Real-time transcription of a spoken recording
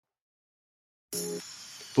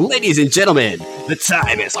Ladies and gentlemen, the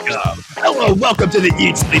time has come. Hello, welcome to the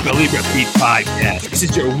Eat, Sleep, and Repeat podcast. This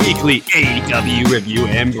is your weekly AEW review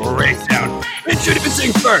and breakdown.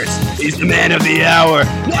 Introducing first, he's the man of the hour.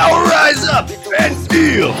 Now rise up and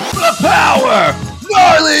feel the power,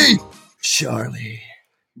 Gnarly Charlie.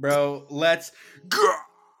 Bro, let's go.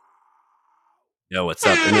 Yo, what's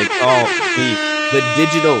up? And they call me the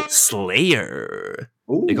Digital Slayer.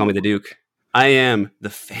 Ooh. They call me the Duke. I am the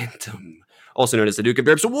Phantom, also known as the Duke of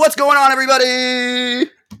Derp. So what's going on,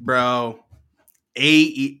 everybody? Bro,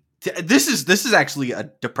 this is actually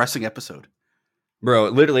a depressing episode. Bro,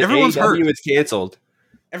 literally, everyone's AEW hurt. is canceled.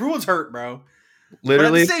 Everyone's hurt, bro.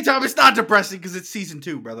 Literally. But at the same time, it's not depressing because it's season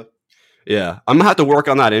 2, brother. Yeah, I'm going to have to work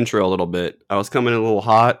on that intro a little bit. I was coming in a little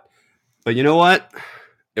hot, but you know what?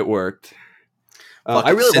 It worked.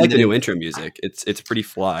 I really like the new intro music. It's pretty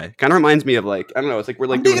fly. Kind of reminds me of I don't know. It's like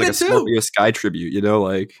we're doing like a Scorpio Sky tribute. You know,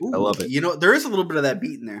 I love it. You know, there is a little bit of that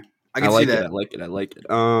beat in there. I like see that. I like it.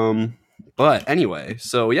 But anyway,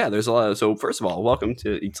 so yeah, there's a lot. So first of all, welcome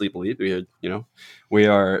to Eat Sleep Elite. We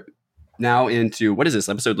are now into what is this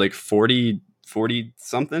episode 40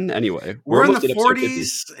 something? Anyway, we're in the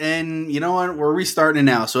 40s, and you know what? We're restarting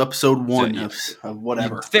now. So episode 1 of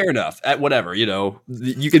whatever. Fair enough. At whatever,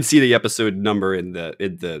 you can see the episode number in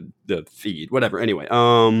the feed. Whatever. Anyway,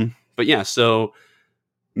 but yeah. So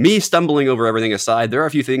me stumbling over everything aside, there are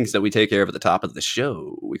a few things that we take care of at the top of the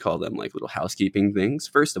show. We call them like little housekeeping things.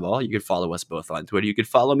 First of all, you can follow us both on Twitter. You can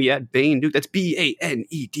follow me at Bane Duke. That's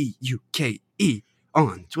BANEDUKE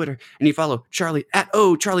on Twitter, and you follow Charlie at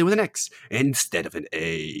Charlie with an X instead of an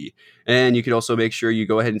A. And you can also make sure you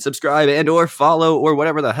go ahead and subscribe and or follow or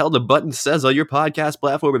whatever the hell the button says on your podcast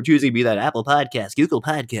platform of choosing, be that Apple Podcasts, Google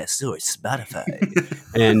Podcasts, or Spotify.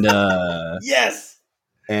 And yes.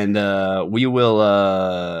 And we will,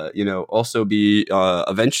 also be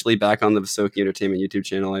eventually back on the Visoki Entertainment YouTube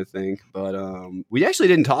channel, I think. But we actually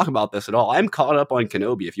didn't talk about this at all. I'm caught up on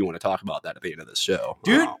Kenobi if you want to talk about that at the end of this show.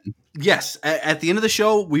 Dude, yes. At the end of the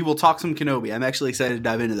show, we will talk some Kenobi. I'm actually excited to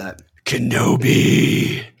dive into that.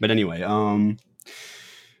 Kenobi! But anyway,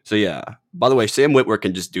 so yeah. By the way, Sam Witwer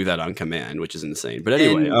can just do that on command, which is insane. But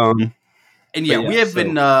anyway, we have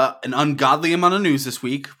been an ungodly amount of news this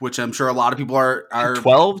week, which I'm sure a lot of people are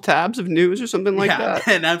 12 tabs of news or something like that.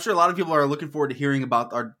 And I'm sure a lot of people are looking forward to hearing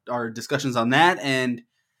about our discussions on that. And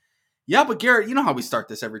yeah, but Garrett, you know how we start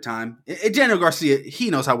this every time. Daniel Garcia, he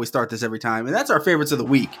knows how we start this every time, and that's our favorites of the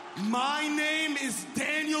week. My name is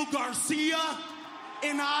Daniel Garcia,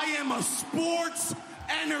 and I am a sports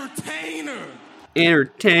entertainer.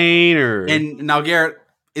 And now, Garrett,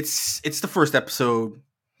 it's the first episode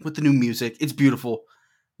with the new music. It's beautiful.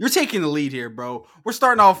 You're taking the lead here, bro. We're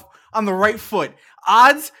starting off on the right foot.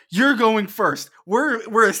 Odds, you're going first.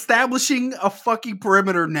 We're establishing a fucking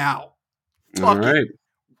perimeter now. All right.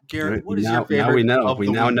 Garrett, what is your favorite? Now we know. We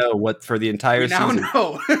now know what for the entire season.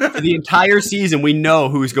 For the entire season, we know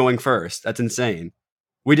who's going first. That's insane.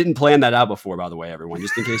 We didn't plan that out before, by the way, everyone,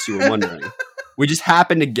 just in case you were wondering. We just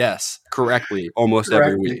happened to guess correctly almost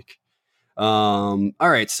every week. All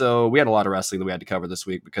right, so we had a lot of wrestling that we had to cover this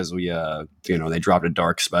week because we they dropped a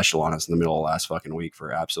dark special on us in the middle of last fucking week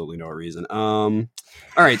for absolutely no reason. All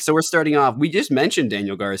right, so we're starting off. We just mentioned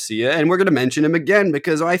Daniel Garcia, and we're going to mention him again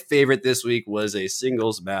because my favorite this week was a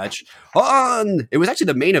singles match it was actually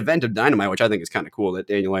the main event of Dynamite, which I think is kind of cool that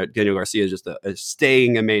Daniel Garcia is just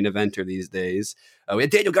staying a main eventer these days. We had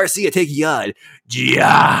Daniel Garcia taking on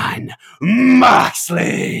Jon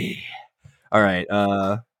Moxley. All right,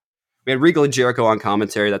 we had Regal and Jericho on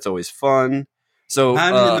commentary. That's always fun. So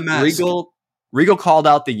Regal called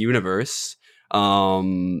out the universe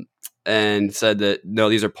and said that, no,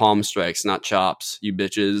 these are palm strikes, not chops, you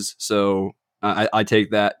bitches. So I take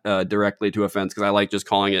that directly to offense because I like just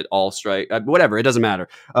calling it all strike. Whatever, it doesn't matter.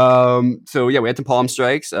 So yeah, we had some palm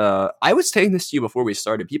strikes. I was saying this to you before we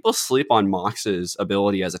started. People sleep on Mox's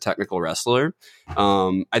ability as a technical wrestler.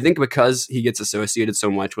 I think because he gets associated so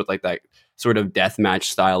much with like that sort of deathmatch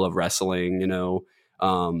style of wrestling,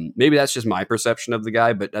 maybe that's just my perception of the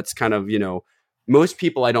guy, but that's kind of, most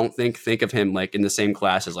people I don't think of him like in the same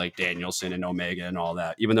class as like Danielson and Omega and all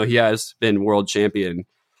that, even though he has been world champion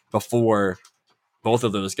before both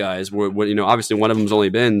of those guys were, obviously one of them's only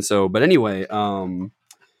been so, but anyway, I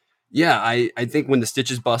think when the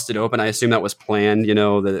stitches busted open, I assume that was planned,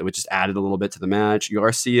 that it would just added a little bit to the match.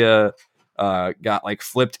 Garcia got like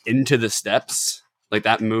flipped into the steps, like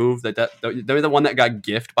that move they're the one that got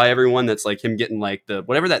gift by everyone. That's like him getting like the,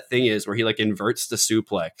 whatever that thing is where he like inverts the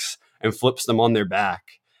suplex and flips them on their back.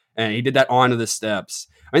 And he did that onto the steps.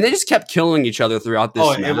 I mean, they just kept killing each other throughout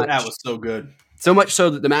this match. That was so good. So much so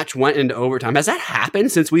that the match went into overtime. Has that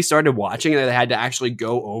happened since we started watching and they had to actually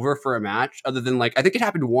go over for a match? Other than like, I think it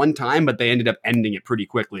happened one time, but they ended up ending it pretty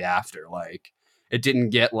quickly after. Like, it didn't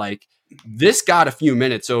get like, this got a few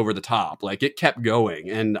minutes over the top. Like, it kept going.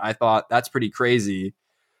 And I thought that's pretty crazy.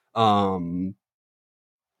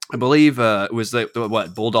 I believe it was the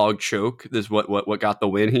what Bulldog choke. This what got the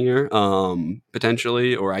win here,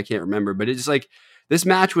 potentially, or I can't remember. But it's like this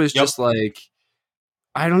match was just like,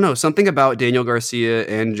 I don't know, something about Daniel Garcia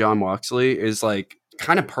and Jon Moxley is like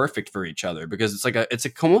kind of perfect for each other because it's like it's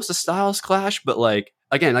almost a styles clash, but like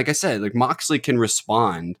again, like I said, like Moxley can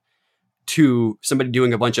respond to somebody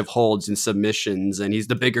doing a bunch of holds and submissions, and he's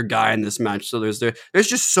the bigger guy in this match. So there's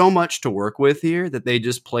just so much to work with here that they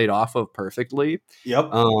just played off of perfectly. Yep.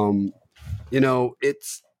 You know,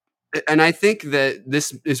 and I think that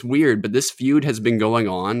this is weird, but this feud has been going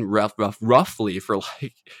on roughly for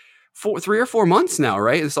like 3 or 4 months now,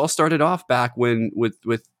 right? This all started off back when with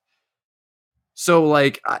so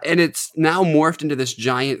like, and it's now morphed into this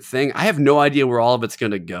giant thing. I have no idea where all of it's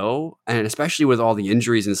going to go. And especially with all the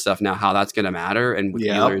injuries and stuff now, how that's going to matter. And with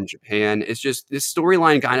Wheeler in Japan, it's just this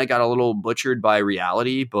storyline kind of got a little butchered by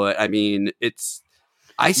reality. But I mean,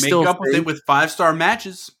 I still make up with it with 5-star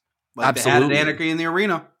matches. Like absolutely. They added Anarchy in the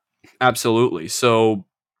arena. Absolutely. So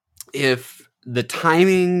if the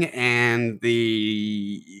timing and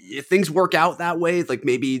if things work out that way, like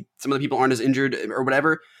maybe some of the people aren't as injured or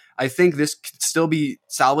whatever, I think this could still be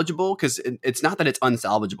salvageable because it's not that it's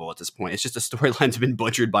unsalvageable at this point. It's just a storyline's been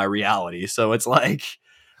butchered by reality. So it's like,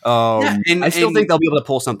 I still think they'll be able to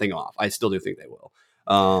pull something off. I still do think they will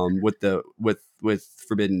with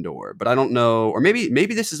Forbidden Door, but I don't know. Or maybe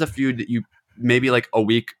this is a feud that you maybe like a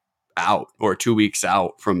week out or 2 weeks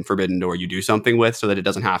out from Forbidden Door you do something with so that it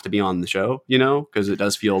doesn't have to be on the show, you know, because it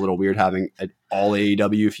does feel a little weird having an all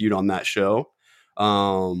AEW feud on that show.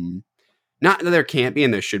 Not that there can't be,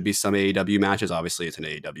 and there should be some AEW matches. Obviously, it's an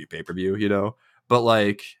AEW pay-per-view, you know? But,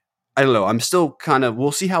 like, I don't know. I'm still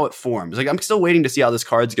we'll see how it forms. Like, I'm still waiting to see how this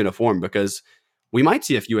card's going to form because we might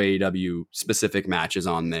see a few AEW-specific matches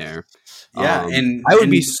on there. Yeah, and I would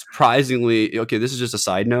be surprisingly... Okay, this is just a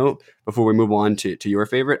side note before we move on to your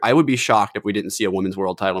favorite. I would be shocked if we didn't see a women's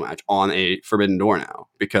world title match on a Forbidden Door now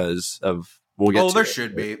because of... there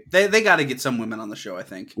should be. They got to get some women on the show, I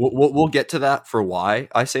think. We'll get to that for why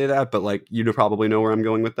I say that, but like you probably know where I'm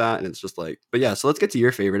going with that, and it's just like, but yeah. So let's get to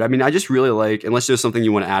your favorite. I mean, I just really like. Unless there's something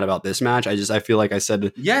you want to add about this match, I feel like I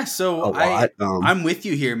said So a lot. I'm with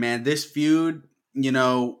you here, man. This feud, you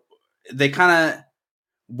know, they kind of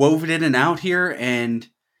wove it in and out here, and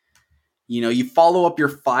you know, you follow up your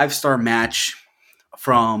 5-star match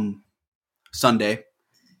from Sunday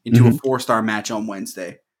into a 4-star match on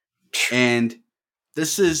Wednesday. And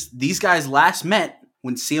these guys last met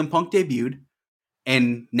when CM Punk debuted,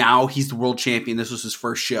 and now he's the world champion. This was his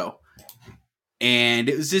first show. And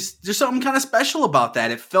it was just, there's something kind of special about that.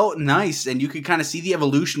 It felt nice, and you could kind of see the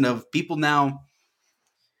evolution of people now.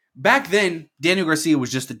 Back then, Daniel Garcia was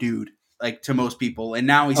just a dude, like to most people, and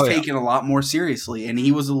now he's taken a lot more seriously, and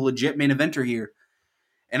he was a legit main eventer here.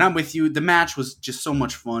 And I'm with you. The match was just so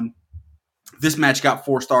much fun. This match got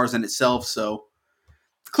 4 stars in itself, so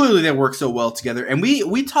clearly they work so well together. And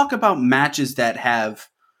we talk about matches that have,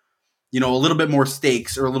 you know, a little bit more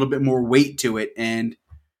stakes or a little bit more weight to it. And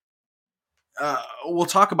we'll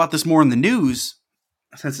talk about this more in the news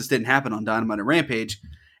since this didn't happen on Dynamite and Rampage.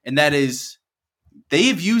 And that is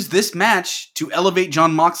they've used this match to elevate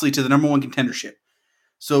Jon Moxley to the number 1 contendership.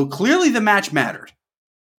 So clearly the match mattered.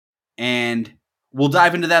 And we'll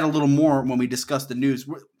dive into that a little more when we discuss the news.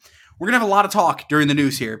 We're going to have a lot of talk during the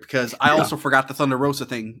news here because I also forgot the Thunder Rosa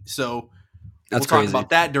thing. So we'll talk about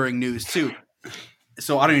that during news too.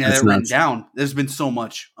 So I don't even have that written down. There's been so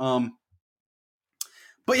much. But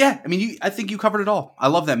yeah, I mean, I think you covered it all. I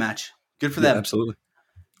love that match. Good for them. Absolutely.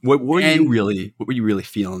 What were you really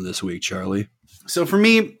feeling this week, Charlie? So for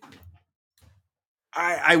me,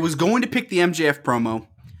 I was going to pick the MJF promo,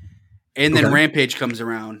 and then Rampage comes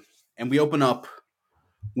around, and we open up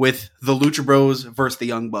with the Lucha Bros versus the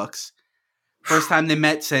Young Bucks. First time they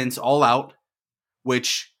met since All Out,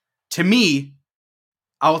 which to me,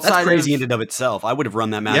 outside that's crazy in and of itself. I would have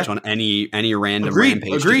run that match on any random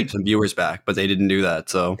Rampage to get some viewers back, but they didn't do that.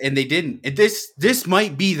 So and they didn't. This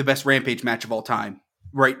might be the best Rampage match of all time,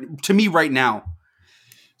 right? To me, right now.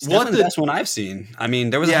 It's the best one I've seen. I mean,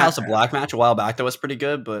 there was a House of Black match a while back that was pretty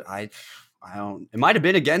good, but I don't. It might have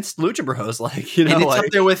been against Lucha Bros, like you know, and it's up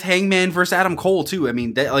there with Hangman versus Adam Cole too. I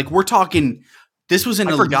mean, we're talking. This was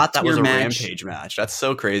I forgot that was a Rampage match. That's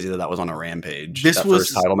so crazy that was on a Rampage. This was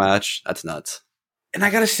first title match. That's nuts. And I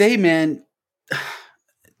gotta say, man,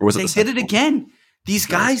 or was they did it again. These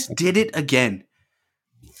guys did it again.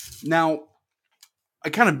 Now, I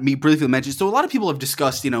kind of briefly mentioned, so a lot of people have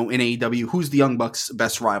discussed, in AEW, who's the Young Bucks'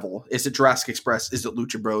 best rival? Is it Jurassic Express? Is it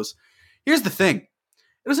Lucha Bros? Here's the thing.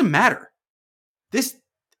 It doesn't matter.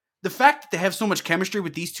 The fact that they have so much chemistry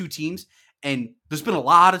with these two teams, and there's been a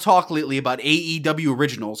lot of talk lately about AEW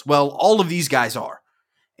originals. Well, all of these guys are.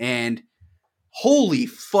 And holy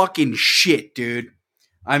fucking shit, dude.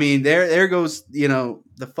 I mean, there goes,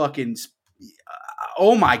 the fucking,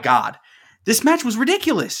 oh my God. This match was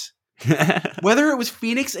ridiculous. Whether it was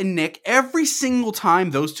Phoenix and Nick, every single time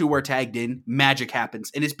those two are tagged in, magic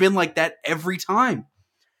happens. And it's been like that every time.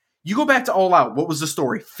 You go back to All Out. What was the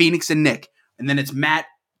story? Phoenix and Nick. And then it's Matt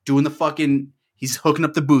doing the fucking, he's hooking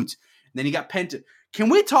up the boots. And then you got Penta. Can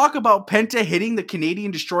we talk about Penta hitting the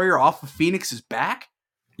Canadian Destroyer off of Phoenix's back?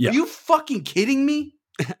 Yeah. Are you fucking kidding me?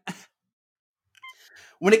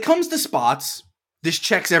 When it comes to spots, this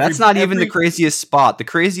checks every... That's not even the craziest spot. The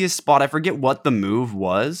craziest spot, I forget what the move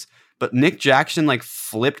was, but Nick Jackson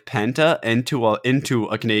flipped Penta into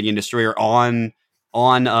a Canadian Destroyer on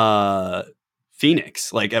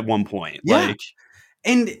Phoenix at one point. Yeah.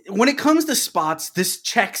 And when it comes to spots, this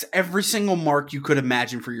checks every single mark you could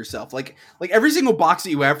imagine for yourself. Like every single box that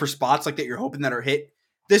you have for spots that you're hoping that are hit,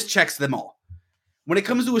 this checks them all. When it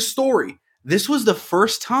comes to a story, this was the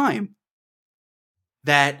first time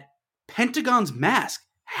that Pentagon's mask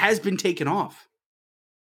has been taken off.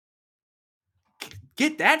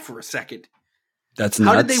 Get that for a second. That's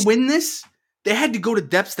nuts. How did they win this? They had to go to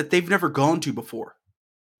depths that they've never gone to before.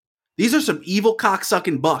 These are some evil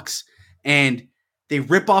cocksucking bucks, and they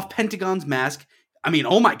rip off Pentagon's mask. I mean,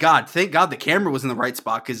 oh my God, thank God the camera was in the right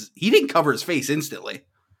spot because he didn't cover his face instantly.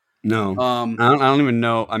 No, I don't even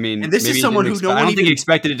know. I mean, and this is someone who I don't think he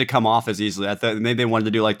expected it to come off as easily. I thought maybe they wanted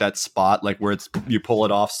to do that spot, where you pull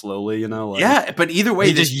it off slowly, yeah, but either way,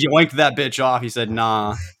 he just yoinked that bitch off. He said,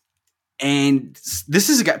 "Nah." And this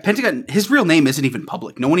is a guy, Pentagon. His real name isn't even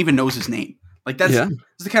public. No one even knows his name. That's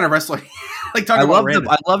the kind of wrestler. I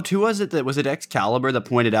loved who was it? Was it Excalibur that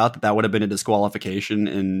pointed out that would have been a disqualification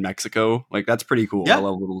in Mexico? That's pretty cool. Yeah. I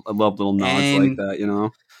love little nods like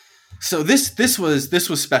that. So this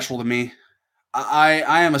was special to me.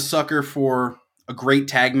 I am a sucker for a great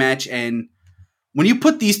tag match, and when you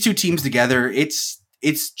put these two teams together, it's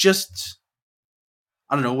just,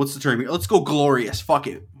 I don't know what's the term. Let's go glorious. Fuck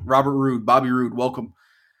it, Robert Roode, Bobby Roode, welcome.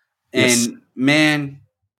 Yes. And man,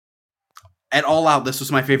 at All Out, this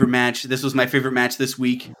was my favorite match. This was my favorite match this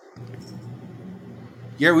week.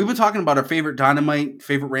 Yeah, we've been talking about our favorite Dynamite,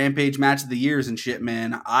 favorite Rampage match of the years and shit,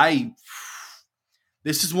 man.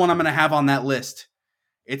 This is one I'm going to have on that list.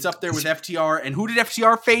 It's up there with FTR. And who did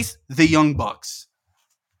FTR face? The Young Bucks.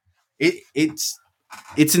 It's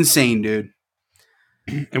insane, dude.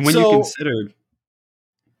 And when you consider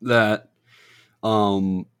that,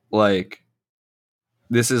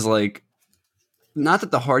 this is not that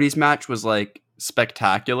the Hardys match was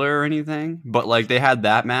spectacular or anything, but they had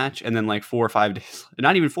that match, and then 4 or 5 days,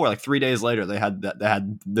 not even 4, 3 days later, they had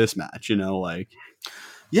this match,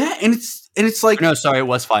 Yeah, and it's no, sorry, it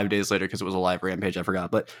was 5 days later because it was a live Rampage. I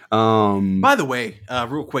forgot, but by the way,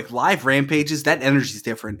 real quick, live Rampages, that energy is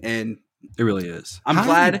different, and it really is. I'm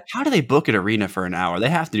glad. How do they book an arena for an hour? They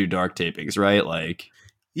have to do dark tapings, right?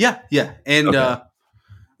 Yeah, and okay.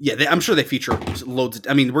 I'm sure they feature loads.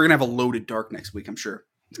 We're gonna have a loaded dark next week. I'm sure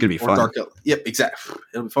it's gonna be fun. Dark, yep, exactly.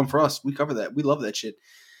 It'll be fun for us. We cover that. We love that shit,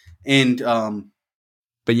 and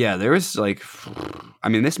But yeah, there was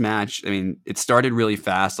this match, it started really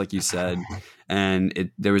fast, like you said,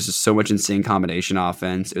 and there was just so much insane combination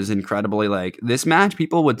offense. It was incredibly this match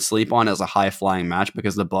people would sleep on as a high flying match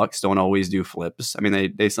because the Bucks don't always do flips.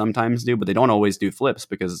 They sometimes do, but they don't always do flips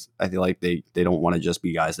because I feel like they don't want to just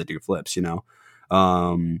be guys that do flips,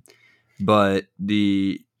 But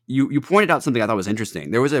you pointed out something I thought was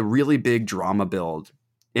interesting. There was a really big drama build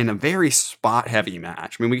in a very spot heavy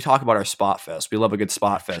match. We talk about our spot fest. We love a good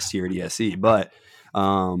spot fest here at ESE, but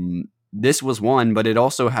this was one, but it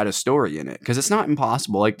also had a story in it because it's not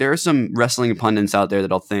impossible. There are some wrestling pundits out there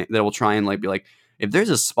that will try and be like, if there's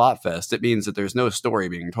a spot fest, it means that there's no story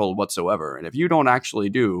being told whatsoever. And if you don't actually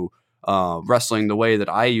do wrestling the way that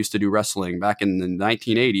I used to do wrestling back in the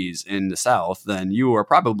 1980s in the South, then you are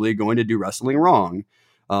probably going to do wrestling wrong.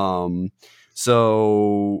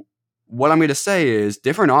 So what I'm going to say is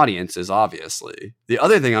different audiences, obviously. The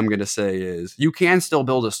other thing I'm going to say is you can still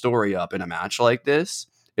build a story up in a match like this.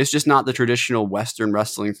 It's just not the traditional Western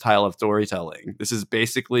wrestling style of storytelling. This is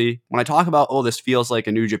basically, when I talk about, this feels like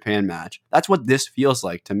a New Japan match, that's what this feels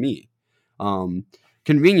like to me.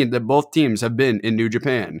 Convenient that both teams have been in New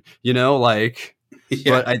Japan,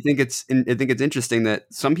 But I think it's interesting that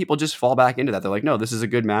some people just fall back into that. They're like, no, this is a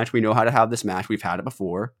good match. We know how to have this match. We've had it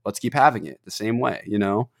before. Let's keep having it the same way,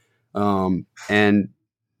 and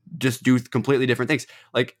just do completely different things.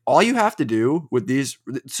 Like all you have to do with these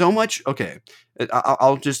so much. Okay.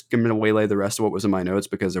 I'll just I'm going to waylay the rest of what was in my notes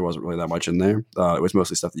because there wasn't really that much in there. It was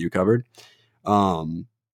mostly stuff that you covered.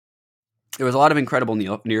 There was a lot of incredible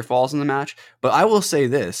near falls in the match, but I will say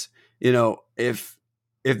this,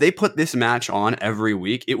 if they put this match on every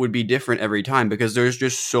week, it would be different every time because there's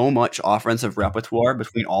just so much offensive repertoire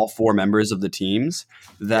between all four members of the teams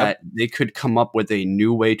that they could come up with a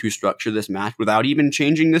new way to structure this match without even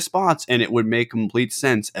changing the spots, and it would make complete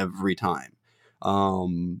sense every time,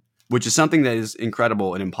 which is something that is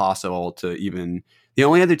incredible and impossible to even – the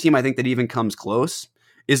only other team I think that even comes close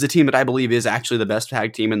is the team that I believe is actually the best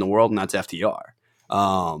tag team in the world, and that's FTR.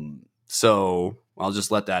 So I'll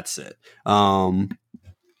just let that sit.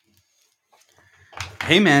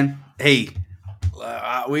 Hey man,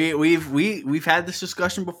 we've had this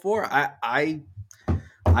discussion before. I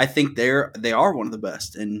think they are one of the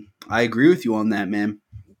best, and I agree with you on that, man.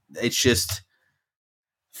 It's just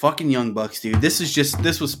fucking Young Bucks, dude. This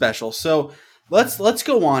was special. So let's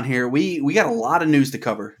go on here. We got a lot of news to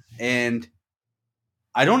cover, and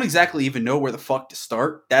I don't exactly even know where the fuck to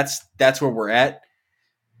start. That's where we're at.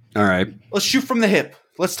 All right, let's shoot from the hip.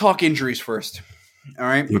 Let's talk injuries first. All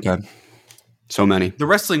right. Okay. So many. The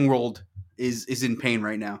wrestling world is in pain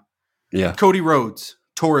right now. Yeah. Cody Rhodes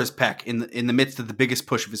tore his pec in the midst of the biggest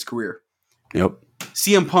push of his career. Yep.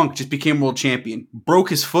 CM Punk just became world champion. Broke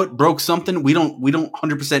his foot, broke something. We don't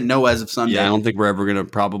 100% know as of Sunday. Yeah, I don't think we're ever gonna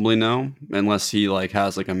probably know unless he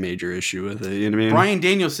has a major issue with it. You know what I mean? Bryan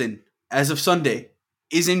Danielson, as of Sunday,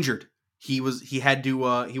 is injured. He wasn't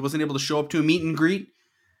able to show up to a meet and greet.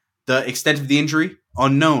 The extent of the injury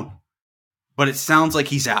unknown, but it sounds like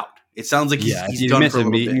he's out. It sounds like he's done for a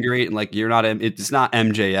little meet bit. And greet, and you're not. It's not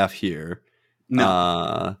MJF here.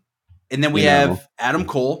 No. And then we have Adam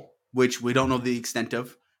Cole, which we don't know the extent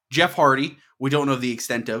of. Jeff Hardy, we don't know the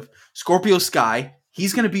extent of. Scorpio Sky,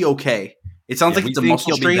 he's going to be okay. It sounds like it's a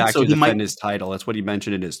muscle strain, so he might his title. That's what he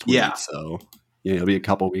mentioned in his tweet. Yeah. So it'll be a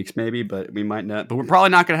couple weeks maybe, but we might not. But we're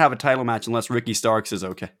probably not going to have a title match unless Ricky Starks is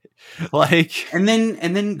okay. And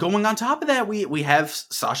then going on top of that, we have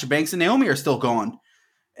Sasha Banks and Naomi are still gone.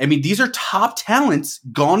 I mean, these are top talents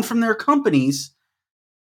gone from their companies.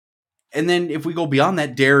 And then if we go beyond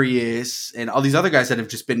that, Darius and all these other guys that have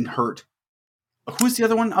just been hurt. Who's the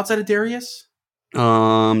other one outside of Darius?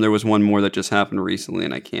 There was one more that just happened recently,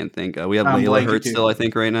 and I can't think. We have Layla hurt still, I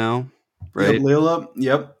think, right now. Right, Layla.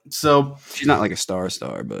 Yep. So she's not like a star,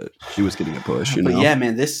 but she was getting a push. But yeah,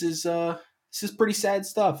 man, this is pretty sad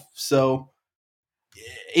stuff. So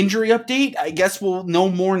injury update. I guess we'll know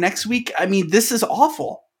more next week. I mean, this is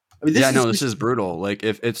awful. This is brutal.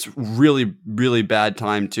 If it's really, really bad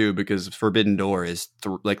time too, because Forbidden Door is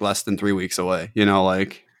less than 3 weeks away.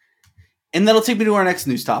 And that'll take me to our next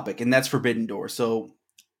news topic, and that's Forbidden Door. So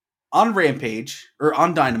on Rampage or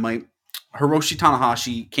on Dynamite, Hiroshi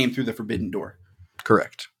Tanahashi came through the Forbidden Door.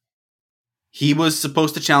 Correct. He was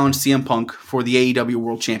supposed to challenge CM Punk for the AEW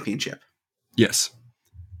World Championship. Yes.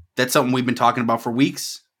 That's something we've been talking about for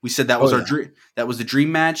weeks. We said that was our dream. That was the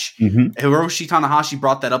dream match. Mm-hmm. Hiroshi Tanahashi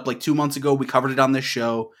brought that up 2 months ago. We covered it on this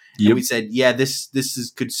show. Yep. And we said, yeah, this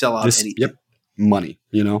could sell out anything. Yep. Money,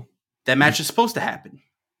 That match is supposed to happen.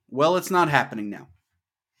 Well, it's not happening now.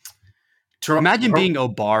 Imagine being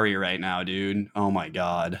Obari right now, dude. Oh my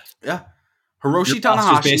God. Yeah. Hiroshi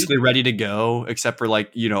Tanahashi is basically ready to go, except for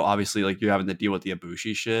obviously you're having to deal with the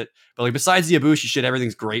Ibushi shit. But besides the Ibushi shit,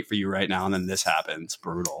 everything's great for you right now, and then this happens.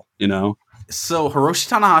 Brutal, So Hiroshi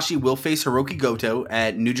Tanahashi will face Hiroki Goto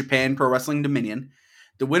at New Japan Pro Wrestling Dominion.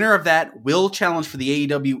 The winner of that will challenge for the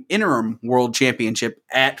AEW Interim World Championship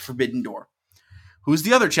at Forbidden Door. Who's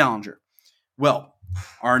the other challenger? Well,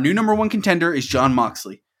 our new number one contender is Jon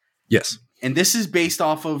Moxley. Yes. And this is based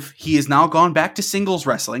off of he has now gone back to singles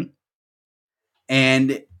wrestling.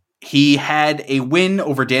 And he had a win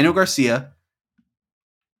over Daniel Garcia.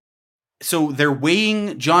 So they're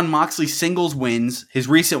weighing Jon Moxley's singles wins, his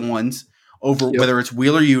recent ones, over whether it's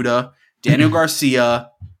Wheeler Yuta, Daniel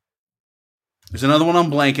Garcia. There's another one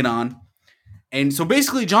I'm blanking on. And so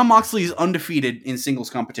basically, Jon Moxley is undefeated in singles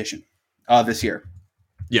competition this year.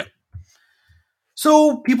 Yeah.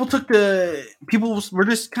 So people were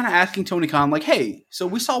just kind of asking Tony Khan, hey, so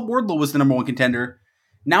we saw Wardlow was the number one contender.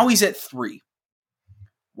 Now he's at 3.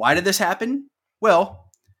 Why did this happen? Well,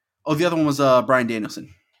 the other one was Bryan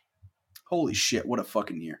Danielson. Holy shit, what a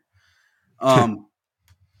fucking year. So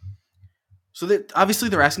obviously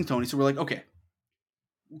they're asking Tony, so we're like, okay,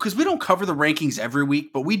 because we don't cover the rankings every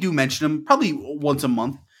week, but we do mention them probably once a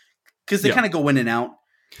month because they kind of go in and out.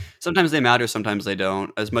 Sometimes they matter, sometimes they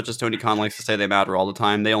don't. As much as Tony Khan likes to say they matter all the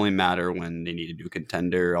time, they only matter when they need to do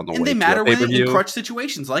contender on the way to a pay-per-view. And they matter in crutch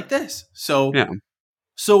situations like this. So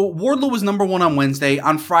Wardlow was number 1 on Wednesday.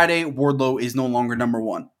 On Friday, Wardlow is no longer number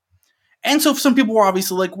 1. And so some people were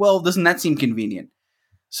obviously like, well, doesn't that seem convenient?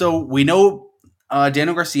 So we know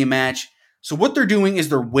Daniel Garcia match. So what they're doing is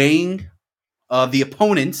they're weighing the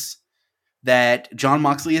opponents that Jon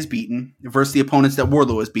Moxley has beaten versus the opponents that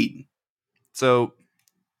Wardlow has beaten. So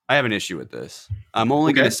I have an issue with this. I'm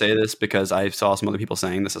only going to say this because I saw some other people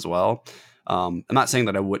saying this as well. I'm not saying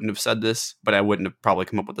that I wouldn't have said this, but I wouldn't have probably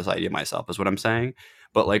come up with this idea myself is what I'm saying.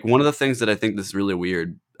 But like one of the things that I think this is really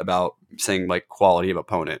weird about saying like quality of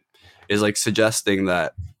opponent is like suggesting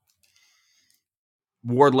that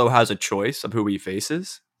Wardlow has a choice of who he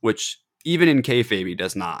faces, which even in kayfabe he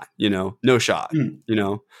does not, no shot,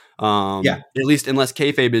 at least unless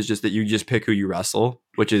kayfabe is just that you just pick who you wrestle,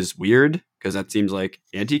 which is weird because that seems like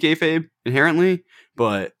anti-kayfabe inherently,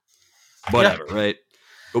 but whatever, right?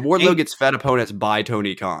 But Wardlow gets fed opponents by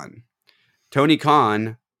Tony Khan. Tony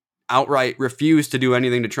Khan outright refused to do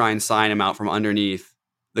anything to try and sign him out from underneath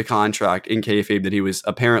the contract in kayfabe that he was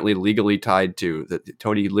apparently legally tied to, that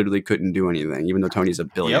Tony literally couldn't do anything, even though Tony's a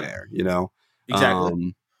billionaire,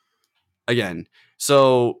 Exactly. Again,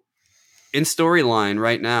 so in storyline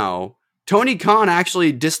right now, Tony Khan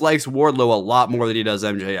actually dislikes Wardlow a lot more than he does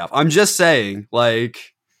MJF. I'm just saying,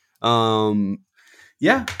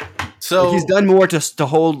 So he's done more to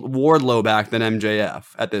hold Wardlow back than MJF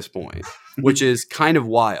at this point, which is kind of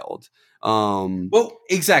wild. Well,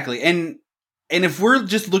 exactly, and if we're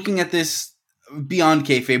just looking at this beyond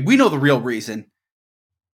kayfabe, we know the real reason.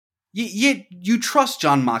 You trust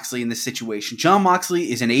Jon Moxley in this situation. Jon Moxley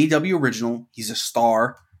is an AEW original. He's a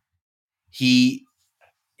star.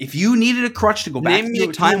 If you needed a crutch to go back, name me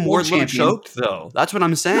a time Wardlow choked though. That's what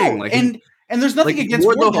I'm saying. No, and there's nothing against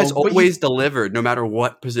Wardlow. Has always delivered, no matter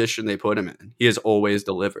what position they put him in. He has always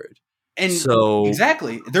delivered. And so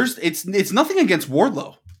exactly, it's nothing against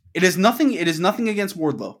Wardlow. It is nothing against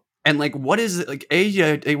Wardlow. And like, what is it like?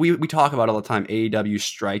 We talk about all the time. AEW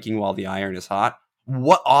striking while the iron is hot.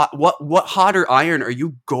 What hotter iron are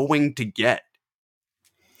you going to get?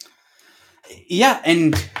 Yeah,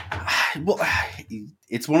 and well,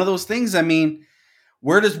 it's one of those things. I mean,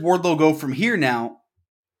 where does Wardlow go from here now?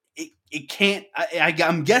 It can't.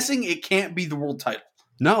 I'm guessing it can't be the world title.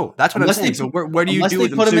 No, that's what I'm saying. So where do you do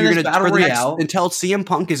with him? So you're going to until CM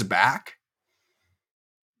Punk is back,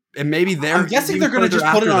 and maybe I'm guessing they're going to just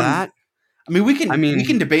put it on that. I mean, we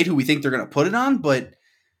can debate who we think they're going to put it on, but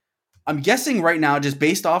I'm guessing right now, just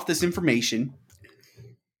based off this information,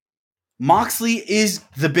 Moxley is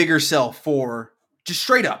the bigger sell for just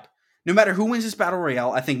straight up. No matter who wins this battle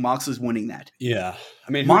royale, I think Moxley's winning that. Yeah,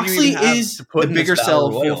 I mean, Moxley is the bigger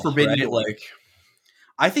sell for Forbidden Door. Like,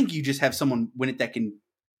 I think you just have someone win it that can.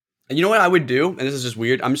 And you know what I would do? And this is just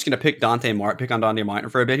weird. I'm just going to pick on Dante Martin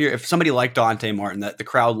for a bit here. If somebody like Dante Martin that the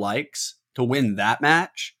crowd likes to win that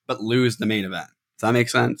match, but lose the main event, does that make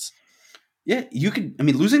sense? Yeah, you could. I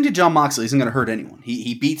mean, losing to Jon Moxley isn't going to hurt anyone.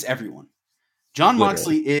 He beats everyone. Jon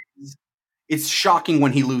Moxley is. It's shocking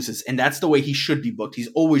when he loses, and that's the way he should be booked. He's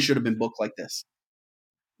always should have been booked like this,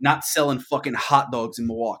 not selling fucking hot dogs in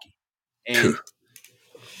Milwaukee. And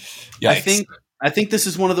I think this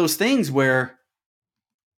is one of those things where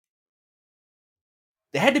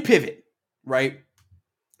they had to pivot. Right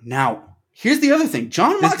now, here's the other thing: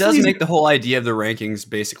 Jon Moxley does make the whole idea of the rankings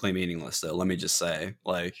basically meaningless. Though, let me just say,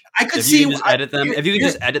 like, I could see if you can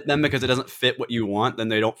just edit them because it doesn't fit what you want, then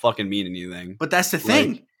they don't fucking mean anything. But that's the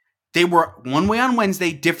thing. They were one way on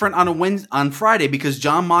Wednesday, different on Friday because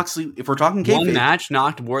Jon Moxley, if we're talking kayfabe, one match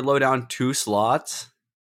knocked Wardlow down 2 slots.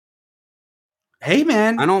 Hey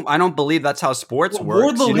man, I don't believe that's how sports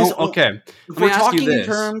works. Okay. If we're talking in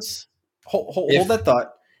terms, hold that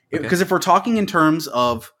thought, because if we're talking in terms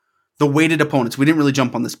of the weighted opponents, we didn't really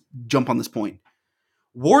jump on this point.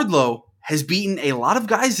 Wardlow has beaten a lot of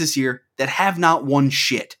guys this year that have not won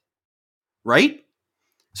shit, right?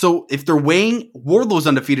 So if they're weighing Wardlow's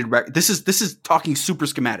undefeated record, this is talking super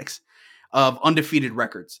schematics of undefeated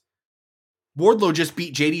records. Wardlow just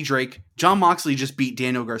beat JD Drake. Jon Moxley just beat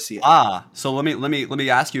Daniel Garcia. So let me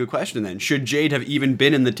ask you a question then. Should Jade have even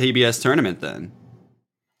been in the TBS tournament then?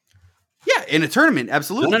 Yeah, in a tournament,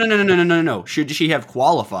 absolutely. No. Should she have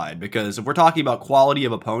qualified? Because if we're talking about quality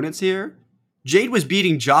of opponents here, Jade was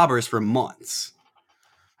beating jobbers for months.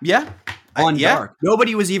 Yeah. On Dark.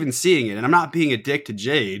 Nobody was even seeing it, and I'm not being a dick to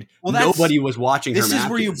Jade. Well, nobody was watching her matches. This is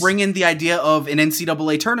where you bring in the idea of an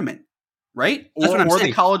NCAA tournament. right? That's what I'm saying.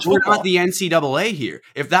 The college football. football. We're not the NCAA here.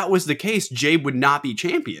 If that was the case, Jade would not be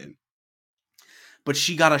champion. But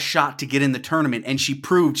she got a shot to get in the tournament, and she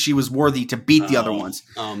proved she was worthy to beat the other ones.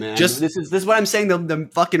 Oh man, this is what I'm saying. The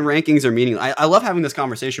fucking rankings are meaningless. I love having this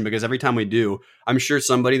conversation because every time we do, I'm sure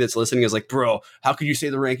somebody that's listening is like, "Bro, how could you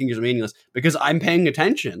say the rankings are meaningless?" Because I'm paying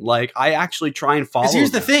attention. Like I actually try and follow.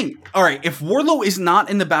 Here's the thing. All right, if Wardlow is not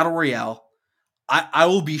in the Battle Royale, I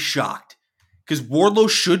will be shocked because Wardlow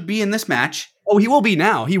should be in this match. Oh, he will be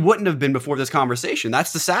now. He wouldn't have been before this conversation.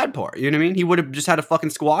 That's the sad part. You know what I mean? He would have just had a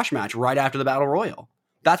fucking squash match right after the Battle Royal.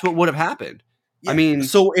 That's what would have happened. Yeah. I mean,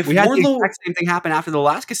 so if we had the exact same thing happen after the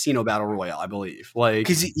last Casino Battle Royale, I believe. Like,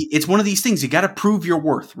 because it's one of these things you got to prove your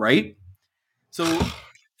worth, right? So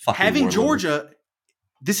having Wardlow. Georgia,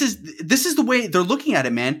 this is the way they're looking at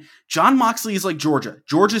it, man. Jon Moxley is like Georgia.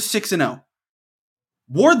 Georgia's 6-0.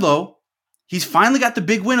 Wardlow. He's finally got the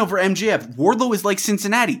big win over MJF. Wardlow is like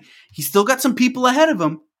Cincinnati. He's still got some people ahead of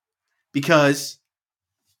him because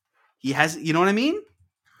he has, you know what I mean?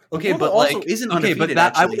 Okay, but like, isn't okay, but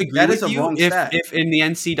that actually. I would agree that with is a you wrong stat. If in the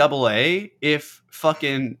NCAA, if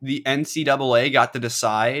fucking the NCAA got to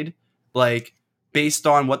decide, like based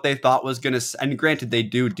on what they thought was gonna, and granted they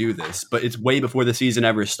do this, but it's way before the season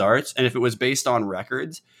ever starts, and if it was based on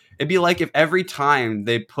records. It'd be like if every time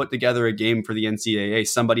they put together a game for the NCAA,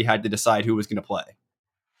 somebody had to decide who was going to play.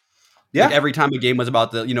 Yeah, like every time a game was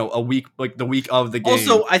about the a week, like the week of the game.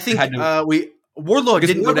 Also, I think Wardlow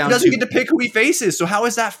didn't go down. Doesn't get to pick who he faces, so how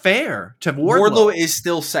is that fair to Wardlow? Wardlow is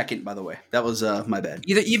still second, by the way. That was my bad.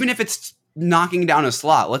 Even if it's knocking down a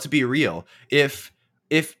slot, let's be real. If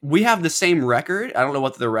we have the same record, I don't know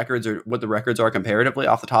what the records are comparatively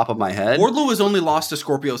off the top of my head. Wardlow has only lost to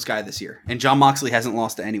Scorpio Sky this year, and Jon Moxley hasn't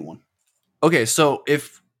lost to anyone. Okay, so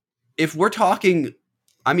if we're talking,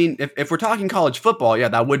 I mean, if we're talking college football, yeah,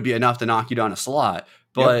 that would be enough to knock you down a slot.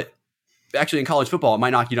 But actually, in college football, it might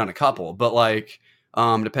knock you down a couple. But like,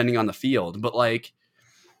 depending on the field. But like,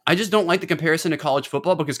 I just don't like the comparison to college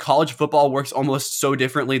football because college football works almost so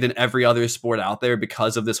differently than every other sport out there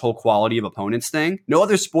because of this whole quality of opponents thing. No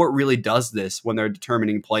other sport really does this when they're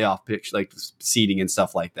determining playoff picks, like seeding and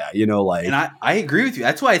stuff like that, like. And I agree with you.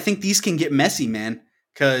 That's why I think these can get messy, man,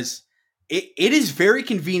 because it is very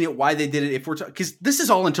convenient why they did it. If we're because this is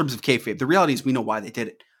all in terms of kayfabe. The reality is we know why they did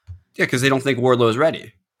it. Yeah, because they don't think Wardlow is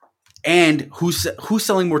ready. And who's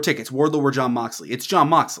selling more tickets, Wardlow or Jon Moxley? It's Jon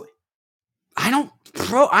Moxley. I don't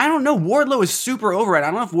know. Wardlow is super over it.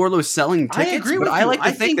 I don't know if Wardlow is selling tickets, I agree with but you. I like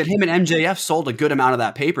to think that him and MJF sold a good amount of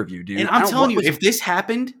that pay-per-view, dude. And I'm telling you, if this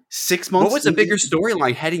happened 6 months... What was the bigger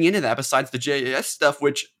storyline heading into that besides the JAS stuff,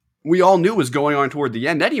 which we all knew was going on toward the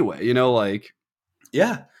end anyway, like...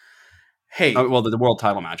 Yeah. Hey... well, the world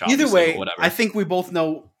title match, obviously. Either way, whatever. I think we both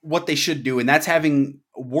know what they should do, and that's having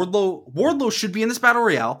Wardlow... Wardlow should be in this Battle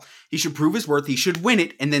Royale. He should prove his worth. He should win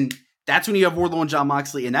it, and then that's when you have Wardlow and Jon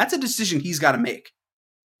Moxley, and that's a decision he's got to make.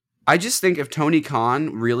 I just think if Tony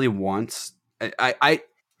Khan really wants,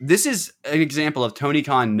 this is an example of Tony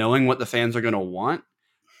Khan knowing what the fans are going to want,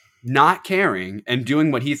 not caring, and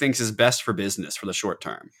doing what he thinks is best for business for the short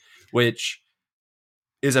term, which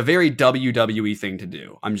is a very WWE thing to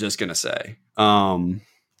do. I'm just going to say.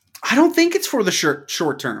 I don't think it's for the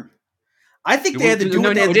short term. I think they had to do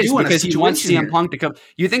what they had to do because he wants CM Punk to come.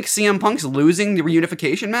 You think CM Punk's losing the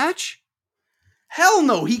reunification match? Hell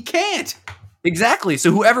no, he can't. Exactly.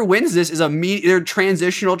 So whoever wins this is their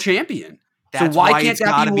transitional champion. That's so why can't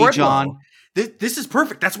that be John? This is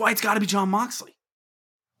perfect. That's why it's got to be Jon Moxley.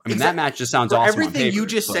 I mean, that match just sounds awesome. Everything you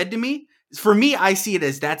just said to me, for me, I see it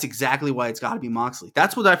as that's exactly why it's got to be Moxley.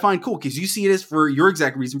 That's what I find cool because you see it as for your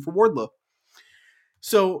exact reason for Wardlow.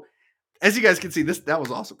 So, as you guys can see, that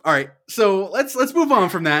was awesome. All right, so let's move on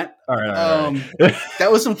from that. All right.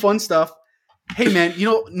 That was some fun stuff. Hey man,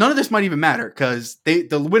 none of this might even matter because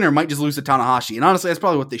the winner might just lose to Tanahashi, and honestly, that's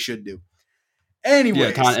probably what they should do.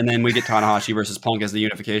 Anyway, and then we get Tanahashi versus Punk as the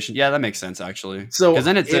unification. Yeah, that makes sense actually. So because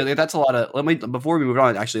then that's a lot of. Before we move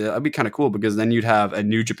on, actually, that'd be kind of cool because then you'd have a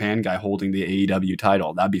New Japan guy holding the AEW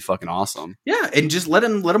title. That'd be fucking awesome. Yeah, and just let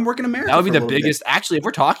him work in America. That would be the biggest. Actually, if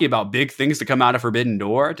we're talking about big things to come out of Forbidden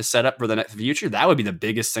Door to set up for the next future, that would be the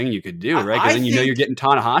biggest thing you could do, right? Because then you're getting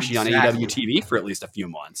Tanahashi on AEW TV for at least a few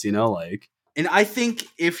months. And I think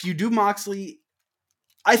if you do Moxley,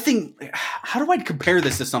 how do I compare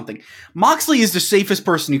this to something? Moxley is the safest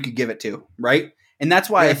person you could give it to, right? And that's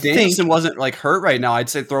why if Danielson wasn't like hurt right now, I'd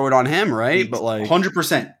say throw it on him, right? But like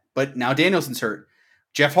 100%. But now Danielson's hurt.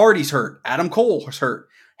 Jeff Hardy's hurt. Adam Cole is hurt.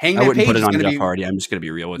 Hangman I wouldn't Page put it on Jeff Hardy. I'm just going to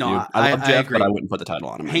be real with you. I love Jeff, but I wouldn't put the title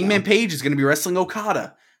on him. Hangman Page is going to be wrestling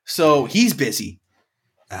Okada, so he's busy.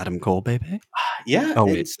 Adam Cole, baby. Yeah. Oh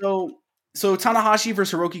wait. So So Tanahashi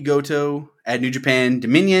versus Hiroki Goto at New Japan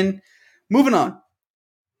Dominion. Moving on.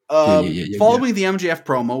 Following the MJF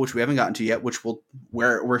promo, which we haven't gotten to yet, which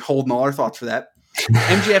we're holding all our thoughts for that.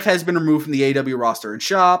 MJF has been removed from the AEW roster and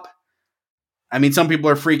shop. I mean, some people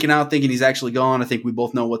are freaking out thinking he's actually gone. I think we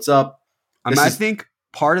both know what's up. I think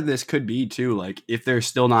part of this could be too, like, if they're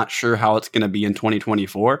still not sure how it's going to be in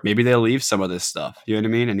 2024, maybe they'll leave some of this stuff. You know what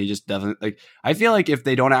I mean? And he just doesn't, like, I feel like if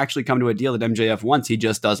they don't actually come to a deal that MJF wants, he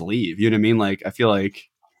just does leave. You know what I mean? Like, I feel like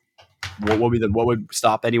what would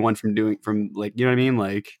stop anyone from you know what I mean?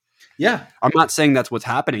 Like, yeah, I'm not saying that's what's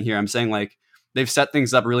happening here. I'm saying, like, they've set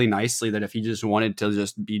things up really nicely that if he just wanted to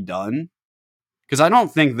just be done, because I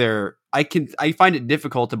don't think I find it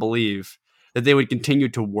difficult to believe that they would continue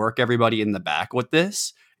to work everybody in the back with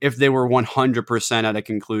this if they were 100% at a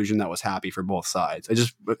conclusion that was happy for both sides.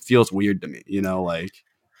 It feels weird to me, you know, like,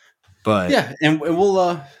 but yeah. And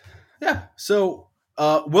we'll, So,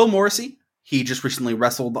 Will Morrissey, he just recently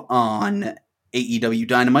wrestled on AEW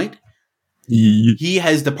Dynamite. He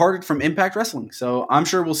has departed from Impact Wrestling. So I'm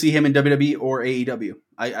sure we'll see him in WWE or AEW.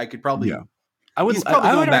 I could probably, yeah. I would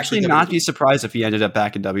actually not be surprised if he ended up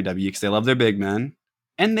back in WWE because they love their big men.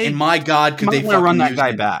 And my God, could they run that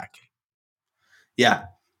guy back? Yeah,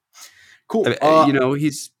 cool. You know,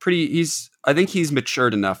 I think he's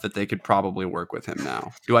matured enough that they could probably work with him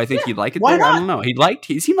now. Do I think he'd like it? Why not? I don't know. He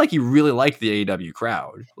seemed like he really liked the AEW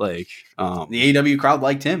crowd. Like, the AEW crowd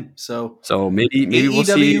liked him. So maybe we'll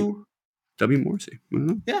see W. Morrissey.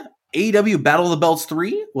 Mm-hmm. Yeah, AEW Battle of the Belts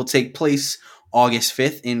 3 will take place August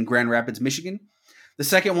 5th in Grand Rapids, Michigan. The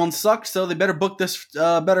second one sucked, so they better book this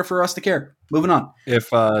better for us to care. Moving on. If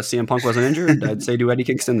CM Punk wasn't injured, I'd say do Eddie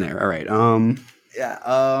Kingston there. All right. I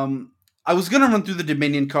was going to run through the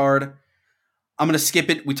Dominion card. I'm going to skip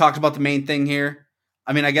it. We talked about the main thing here.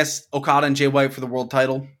 I mean, I guess Okada and Jay White for the world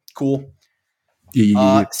title. Cool.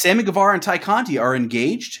 Sammy Guevara and Ty Conti are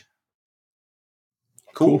engaged.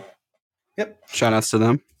 Cool. Yep. Shout outs to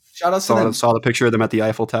them. Shout outs to them. Saw the picture of them at the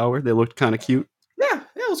Eiffel Tower. They looked kind of cute. Yeah,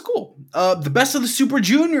 it was cool. The best of the Super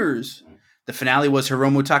Juniors. The finale was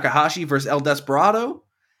Hiromu Takahashi versus El Desperado.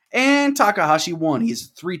 And Takahashi won. He's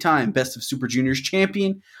a 3-time Best of Super Juniors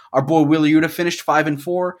champion. Our boy Wheeler Yuta finished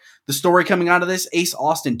 5-4. The story coming out of this, Ace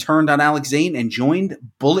Austin turned on Alex Zane and joined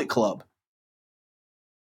Bullet Club.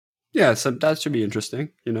 Yeah, so that should be interesting.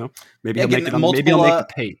 You know, maybe he'll make the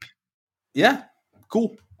tape. Yeah,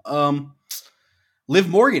 cool. Liv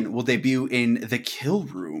Morgan will debut in The Kill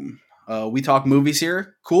Room. We talk movies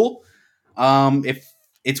here. Cool. If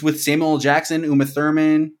it's with Samuel L. Jackson, Uma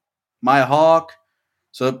Thurman, Maya Hawke.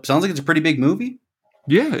 So it sounds like it's a pretty big movie.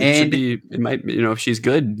 Yeah, it might, you know, if she's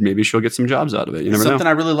good, maybe she'll get some jobs out of it. You never know. Something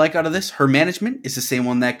I really like out of this, her management is the same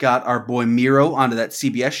one that got our boy Miro onto that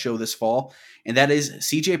CBS show this fall. And that is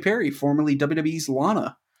CJ Perry, formerly WWE's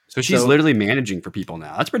Lana. So she's literally managing for people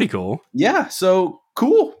now. That's pretty cool. Yeah, so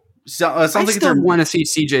cool. Sounds like I want to see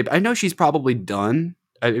CJ. I know she's probably done.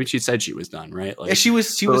 I mean, she said she was done, right? Like, yeah, she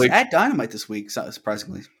was like, at Dynamite this week,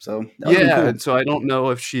 surprisingly. So yeah, cool. So I don't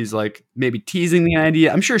know if she's like maybe teasing the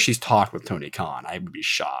idea. I'm sure she's talked with Tony Khan. I would be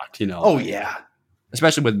shocked, you know. Oh yeah,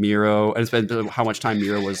 especially with Miro, and especially how much time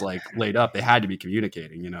Miro was like laid up. They had to be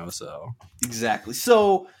communicating, you know. So exactly.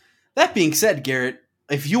 So that being said, Garrett,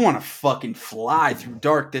 if you want to fucking fly through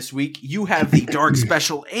Dark this week, you have the Dark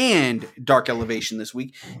Special and Dark Elevation this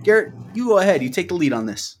week. Garrett, you go ahead. You take the lead on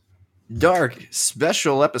this. Dark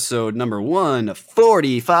Special episode number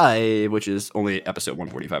 145, which is only episode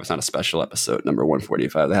 145. It's not a special episode number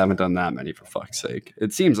 145. They haven't done that many, for fuck's sake.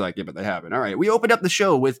 It seems like it, but they haven't. All right, we opened up the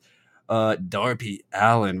show with Darby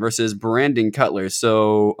Allin versus Brandon Cutler.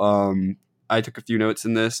 So I took a few notes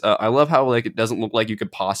in this. I love how like it doesn't look like you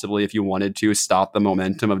could possibly, if you wanted to, stop the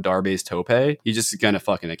momentum of Darby's tope. He's just gonna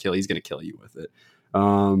fucking kill. He's gonna kill you with it.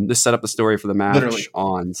 This set up the story for the match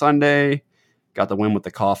on Sunday. Got the win with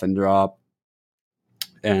the coffin drop.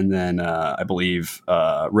 And then I believe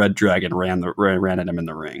Red Dragon ran at him in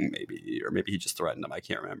the ring, maybe. Or maybe he just threatened him. I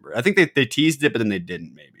can't remember. I think they teased it, but then they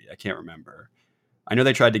didn't, maybe. I can't remember. I know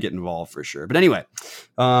they tried to get involved for sure. But anyway,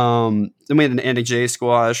 then we had an Andy J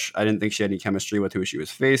squash. I didn't think she had any chemistry with who she was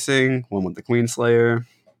facing. One with the Queen Slayer.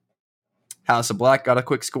 House of Black got a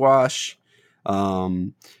quick squash.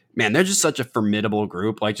 Man, they're just such a formidable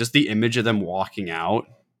group. Like, just the image of them walking out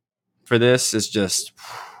for this is just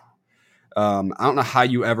I don't know how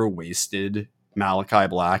you ever wasted Malachi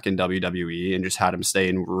Black in WWE and just had him stay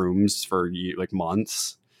in rooms for like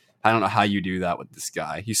months. I don't know how you do that with this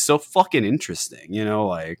guy. He's so fucking interesting, you know,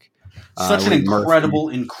 like such an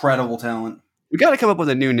incredible talent. We got to come up with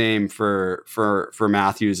a new name for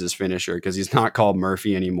Matthews' finisher, because he's not called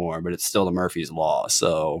Murphy anymore, but it's still the Murphy's Law.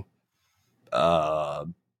 So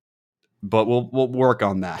but we'll work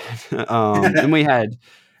on that. Then we had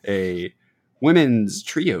a women's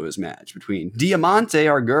trios match between Diamante,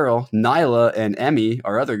 our girl, Nyla, and Emmy,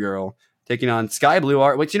 our other girl, taking on Sky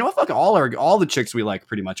Blue. Which, you know what? Fuck, all the chicks we like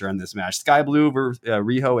pretty much are in this match. Sky Blue,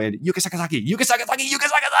 Riho, and Yuka Sakazaki.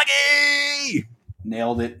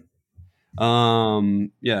 Nailed it.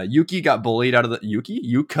 Yuka got bullied out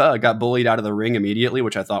of the ring immediately,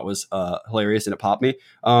 which I thought was hilarious, and it popped me.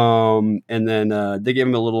 And then they gave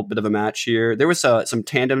him a little bit of a match here. There was some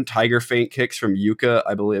tandem tiger feint kicks from Yuka.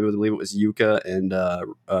 I believe it was Yuka and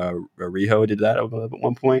Riho did that at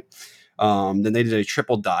one point. Then they did a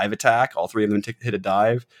triple dive attack. All three of them hit a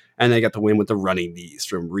dive, and they got the win with the running knees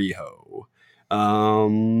from Riho.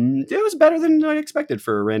 It was better than I expected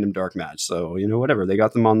for a random dark match. So, whatever. They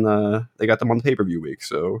got them on the pay-per-view week.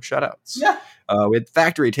 So shout outs. Yeah. We had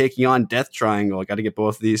Factory taking on Death Triangle. I got to get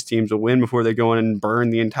both of these teams a win before they go in and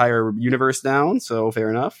burn the entire universe down. So fair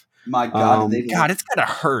enough. My God. It's gotta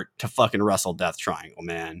hurt to fucking wrestle Death Triangle,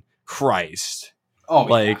 man. Christ. Oh,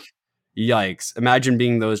 Yikes. Imagine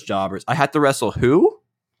being those jobbers. I had to wrestle who?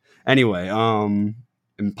 Anyway, and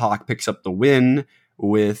Pac picks up the win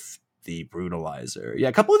with the Brutalizer. Yeah,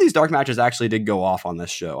 a couple of these dark matches actually did go off on this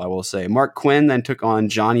show, I will say. Mark Quinn then took on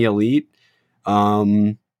Johnny Elite.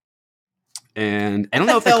 And I don't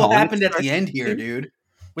know if the hell happened at the end here, dude.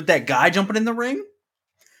 With that guy jumping in the ring?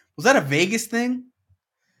 Was that a Vegas thing?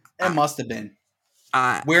 That must have been.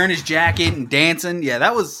 Wearing his jacket and dancing. Yeah,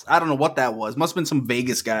 that was, I don't know what that was. Must have been some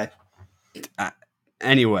Vegas guy.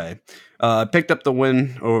 Anyway, picked up the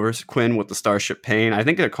win over Quinn with the Starship Pain. I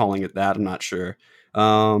think they're calling it that. I'm not sure.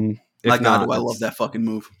 My God, do I love that fucking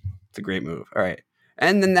move. It's a great move. All right.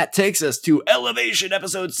 And then that takes us to Elevation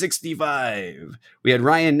episode 65. We had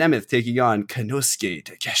Ryan Nemeth taking on Konosuke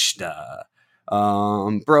Takeshita.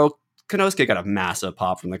 Konosuke got a massive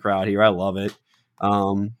pop from the crowd here. I love it.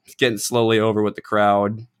 He's getting slowly over with the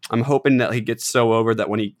crowd. I'm hoping that he gets so over that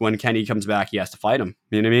when Kenny comes back, he has to fight him.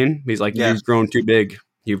 You know what I mean? He's like, You've grown too big.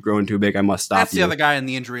 You've grown too big. I must stop you. That's the other guy on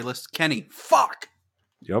the injury list. Kenny. Fuck.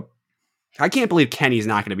 Yep. I can't believe Kenny's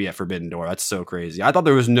not going to be at Forbidden Door. That's so crazy. I thought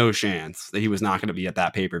there was no chance that he was not going to be at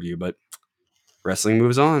that pay-per-view, but wrestling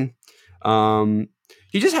moves on.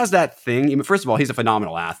 He just has that thing. First of all, he's a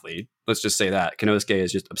phenomenal athlete. Let's just say that. Konosuke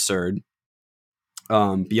is just absurd.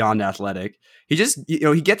 Beyond athletic. He just,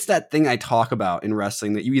 he gets that thing I talk about in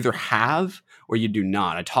wrestling that you either have or you do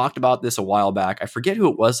not. I talked about this a while back. I forget who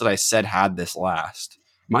it was that I said had this last.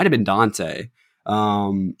 It might have been Dante.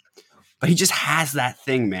 But he just has that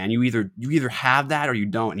thing, man. You either have that or you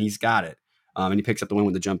don't, and he's got it. And he picks up the win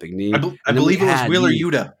with the jumping knee. I believe it was Wheeler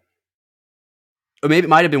Yuta. Or maybe it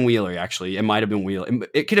might have been Wheeler, actually. It might have been Wheeler.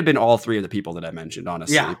 It could have been all three of the people that I mentioned,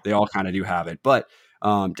 honestly. Yeah. They all kind of do have it. But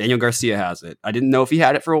Daniel Garcia has it. I didn't know if he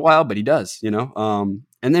had it for a while, but he does, And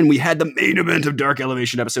then we had the main event of Dark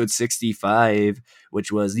Elevation episode 65,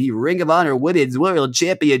 which was the Ring of Honor Women's World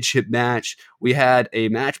Championship match. We had a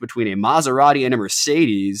match between a Maserati and a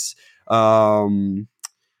Mercedes. Never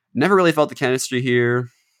really felt the chemistry here.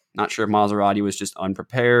 Not sure if Maserati was just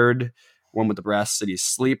unprepared. One with the Brass City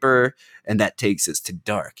Sleeper. And that takes us to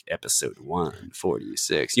Dark episode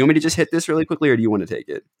 146. You want me to just hit this really quickly, or do you want to take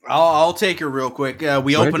it? I'll take it real quick.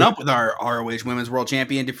 We open up with our ROH Women's World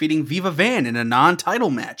Champion defeating Viva Van in a non-title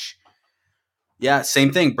match. Yeah,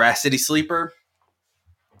 same thing. Brass City Sleeper.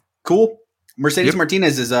 Cool. Mercedes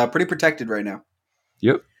Martinez is pretty protected right now.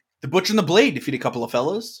 Yep. The Butcher and the Blade defeat a couple of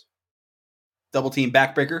fellows. Double team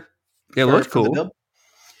backbreaker. Yeah, looks cool.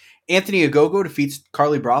 Anthony Ogogo defeats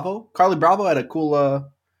Carly Bravo. Carly Bravo had a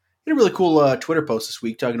really cool Twitter post this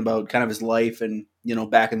week talking about kind of his life and,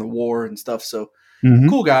 back in the war and stuff. So,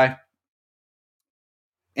 Cool guy.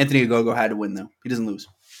 Anthony Ogogo had to win, though. He doesn't lose.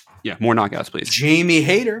 Yeah, more knockouts, please. Jamie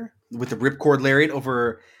Hayter with the Ripcord Lariat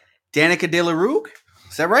over Danica De La Rogue.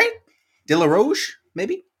 Is that right? De La Roche,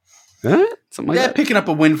 maybe? Something like that. Picking up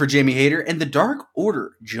a win for Jamie Hayter. And the Dark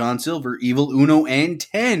Order, John Silver, Evil Uno, and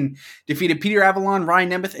 10 defeated Peter Avalon,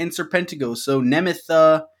 Ryan Nemeth, and Serpentico. So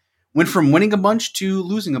Nemeth went from winning a bunch to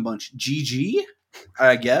losing a bunch. GG,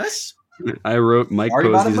 I guess. I wrote Mike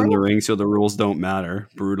Posey's in the ring, so the rules don't matter.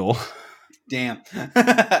 Brutal. Damn.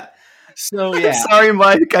 So, yeah. Sorry,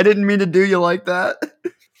 Mike. I didn't mean to do you like that.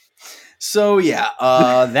 So, yeah.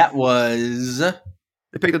 That was...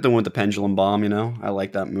 They picked up the one with the pendulum bomb, I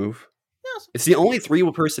like that move. It's the only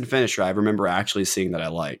 3-person finisher I remember actually seeing that I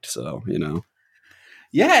liked, so,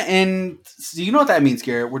 Yeah, and so you know what that means,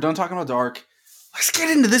 Garrett. We're done talking about Dark. Let's get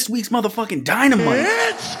into this week's motherfucking Dynamite.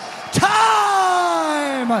 It's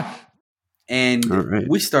time! And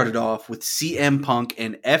we started off with CM Punk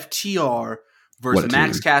and FTR versus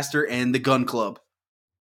Max Caster and the Gun Club.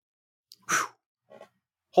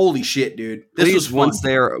 Holy shit, dude! This Please, was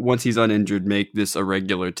fun. Once he's uninjured, make this a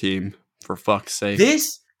regular team for fuck's sake.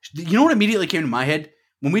 You know what immediately came to my head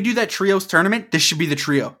when we do that trios tournament? This should be the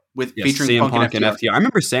trio with featuring CM Punk and FTR. I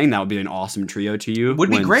remember saying that would be an awesome trio to you. Would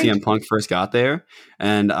be great. CM Punk first got there,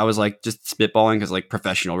 and I was like just spitballing because like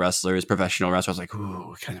professional wrestlers. I was like,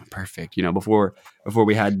 ooh, kind of perfect. You know, before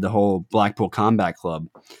we had the whole Blackpool Combat Club.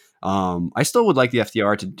 I still would like the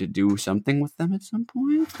FTR to do something with them at some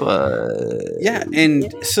point, but yeah.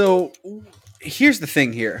 And so here's the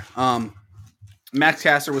thing here. Max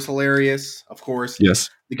Caster was hilarious, of course.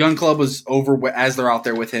 Yes. The Gun Club was over as they're out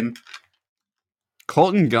there with him.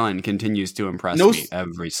 Colton Gunn continues to impress me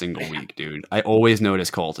every single week, dude. I always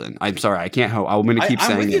notice Colton. I'm sorry, I can't help. I'm going to keep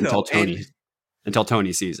saying it until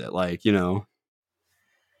Tony sees it. Like, you know.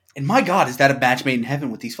 And my God, is that a match made in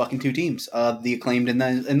heaven with these fucking two teams, the Acclaimed and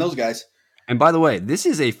those guys. And by the way, this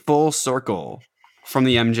is a full circle from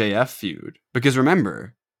the MJF feud. Because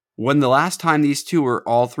remember, when the last time these two were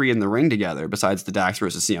all three in the ring together, besides the Dax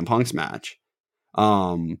versus CM Punk's match,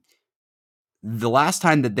 the last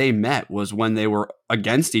time that they met was when they were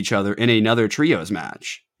against each other in another trios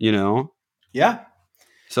match, you know? Yeah.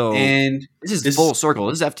 So this is full circle.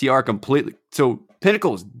 This is FTR completely. So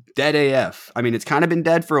Pinnacle's dead AF. I mean, it's kind of been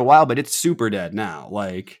dead for a while, but it's super dead now.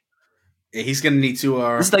 Like, he's going to need to.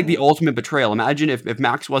 This is like the ultimate betrayal. Imagine if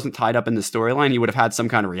Max wasn't tied up in the storyline, he would have had some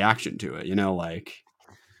kind of reaction to it. You know, like.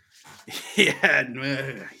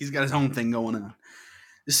 Yeah, he's got his own thing going on.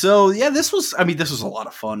 So yeah, this was a lot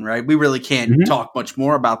of fun, right? We really can't talk much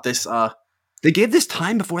more about this. They gave this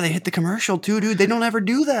time before they hit the commercial too, dude. They don't ever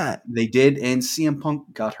do that. They did, and CM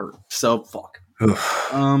Punk got hurt. So fuck.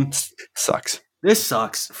 Sucks. This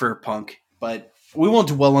sucks for Punk, but we won't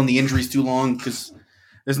dwell on the injuries too long because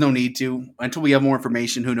there's no need to until we have more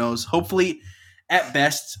information. Who knows? Hopefully, at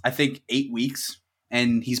best, I think 8 weeks,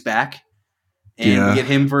 and he's back, and we get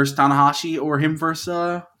him versus Tanahashi or him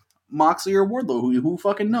versus Moxley or Wardlow. Who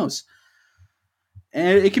fucking knows?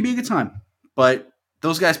 And it could be a good time, but.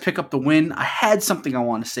 Those guys pick up the win. I had something I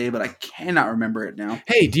want to say, but I cannot remember it now.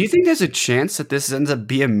 Hey, do you think there's a chance that this ends up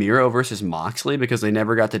being Miro versus Moxley because they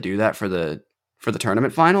never got to do that for the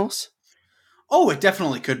tournament finals? Oh, it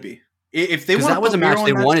definitely could be. If they that was a match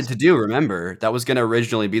they wanted to do. Remember, that was going to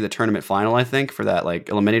originally be the tournament final. I think for that like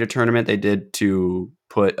eliminator tournament they did to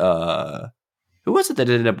put who was it that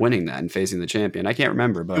ended up winning that and facing the champion? I can't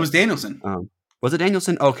remember, but it was Danielson. Was it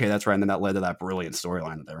Danielson? Okay, that's right. And then that led to that brilliant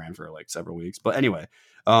storyline that they ran for like several weeks. But anyway,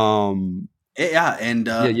 yeah. So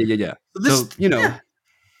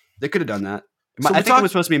they could have done that. So I think it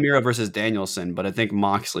was supposed to be Miro versus Danielson, but I think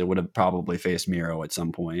Moxley would have probably faced Miro at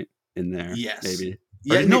some point in there. Yes, maybe.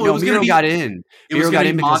 Yeah, Miro got in. It was going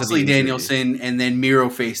to be Moxley Danielson, and then Miro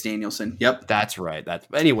faced Danielson. Yep, that's right.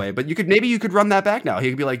 Anyway. But you could run that back now. He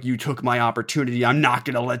could be like, "You took my opportunity. I'm not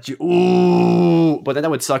going to let you." Ooh, but then that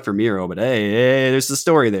would suck for Miro. But hey, there's the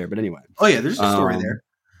story there. But anyway. Oh yeah, there's a story there.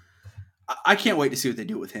 I can't wait to see what they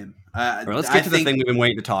do with him. Right, let's get to the thing we've been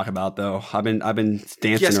waiting to talk about, though. I've been dancing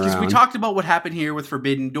around. Yes, because we talked about what happened here with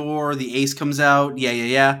Forbidden Door. The Ace comes out.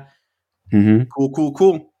 Yeah. Mm-hmm.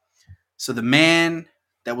 Cool. So the man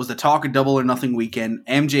that was the talk of Double or Nothing weekend,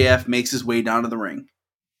 MJF makes his way down to the ring.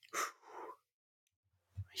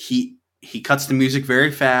 He cuts the music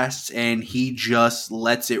very fast, and he just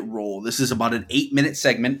lets it roll. This is about an 8-minute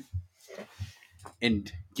segment.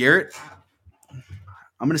 And Garrett,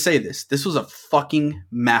 I'm going to say this. This was a fucking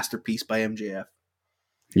masterpiece by MJF.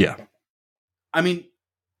 Yeah. I mean,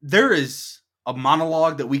 there is a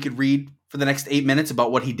monologue that we could read for the next 8 minutes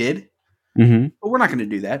about what he did. Mm-hmm. But we're not going to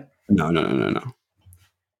do that. No.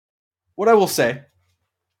 What I will say,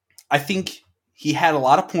 I think he had a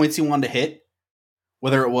lot of points he wanted to hit,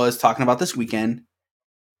 whether it was talking about this weekend,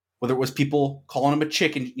 whether it was people calling him a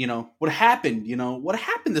chicken, what happened, what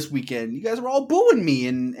happened this weekend? You guys were all booing me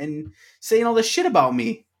and saying all this shit about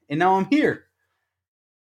me, and now I'm here.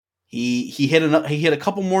 He hit a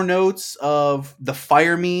couple more notes of the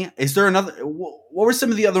fire me. Is there another? What were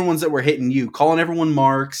some of the other ones that were hitting you? Calling everyone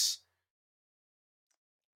marks.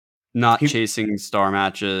 Not chasing star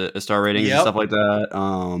ratings and stuff like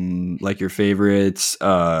that. Like your favorites.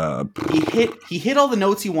 He hit all the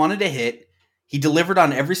notes he wanted to hit. He delivered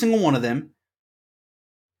on every single one of them.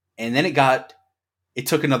 And then it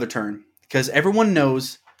took another turn. Because everyone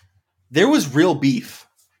knows there was real beef.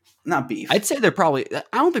 Not beef. I'd say I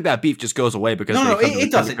don't think that beef just goes away because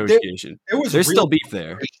it doesn't. There's still beef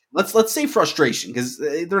there. Let's say frustration, because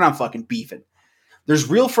they're not fucking beefing. There's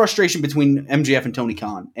real frustration between MJF and Tony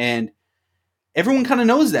Khan, and everyone kind of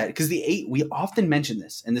knows that because we often mention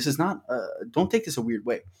this, and this is not. Don't take this a weird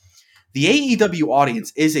way. The AEW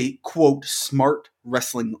audience is a, quote, smart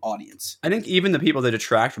wrestling audience. I think even the people that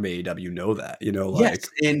detract from AEW know that, Yes,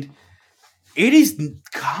 and it is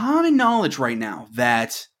common knowledge right now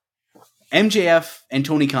that MJF and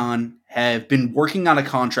Tony Khan have been working on a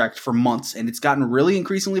contract for months, and it's gotten really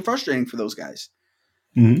increasingly frustrating for those guys.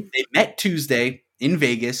 Mm-hmm. They met Tuesday in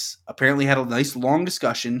Vegas, apparently had a nice long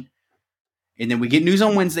discussion, and then we get news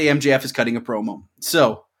on Wednesday MJF is cutting a promo.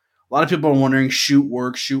 So, a lot of people are wondering, shoot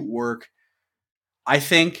work. I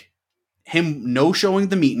think him no-showing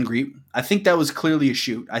the meet and greet, I think that was clearly a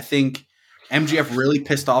shoot. I think MJF really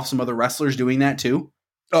pissed off some other wrestlers doing that too.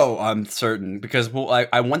 Oh, I'm certain. Because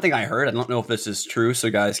one thing I heard, I don't know if this is true, so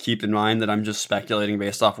guys, keep in mind that I'm just speculating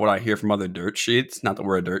based off what I hear from other dirt sheets. Not that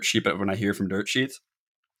we're a dirt sheet, but when I hear from dirt sheets.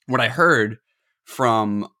 What I heard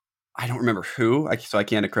from, I don't remember who, so I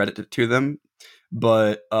can't accredit it to them,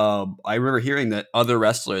 but I remember hearing that other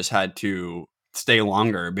wrestlers had to stay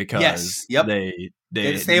longer because they had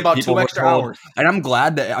to stay about 2 extra hours. And I'm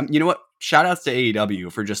glad that, you know what? Shout outs to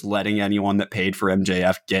AEW for just letting anyone that paid for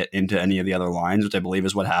MJF get into any of the other lines, which I believe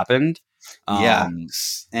is what happened. And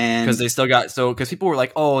because they still got, because people were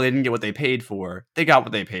like, oh, they didn't get what they paid for. They got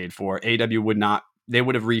what they paid for. AEW would not, they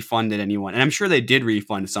would have refunded anyone. And I'm sure they did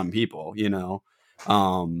refund some people,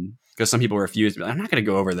 because some people refused. I'm not going to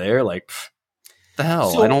go over there. Like, the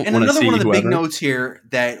hell? So, I don't want to see another one of the whoever. big notes here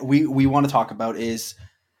that we want to talk about is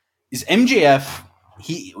MJF.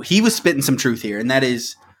 He was spitting some truth here, and that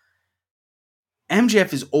is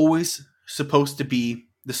MJF is always supposed to be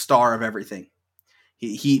the star of everything.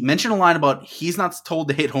 He mentioned a line about he's not told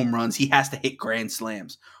to hit home runs, he has to hit grand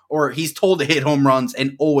slams. Or he's told to hit home runs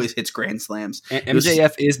and always hits grand slams.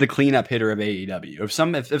 MJF is the cleanup hitter of AEW.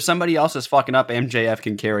 If somebody else is fucking up, MJF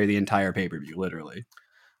can carry the entire pay-per-view, literally.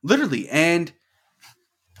 Literally. And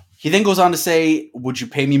he then goes on to say, would you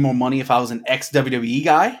pay me more money if I was an ex-WWE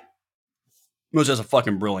guy? Which is a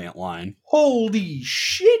fucking brilliant line. Holy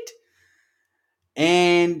shit.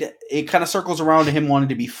 And it kind of circles around to him wanting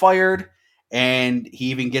to be fired. And he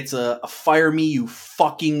even gets a fire me, you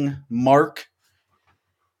fucking mark.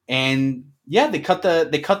 And yeah, they cut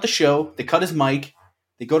the show. They cut his mic.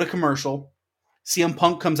 They go to commercial. CM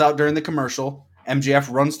Punk comes out during the commercial.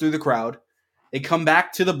 MJF runs through the crowd. They come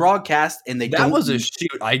back to the broadcast, and that was a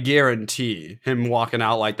shoot. I guarantee him walking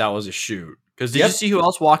out like that was a shoot. Because did you see who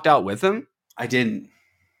else walked out with him? I didn't.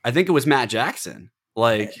 I think it was Matt Jackson.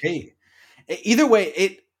 Like, hey, either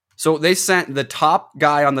way, So they sent the top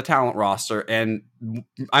guy on the talent roster, and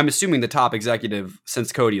I'm assuming the top executive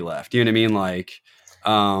since Cody left. You know what I mean? Like,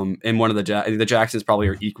 and one of the Jacksons probably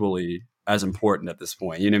are equally as important at this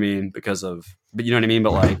point. You know what I mean? But you know what I mean?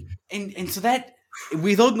 But like, and so that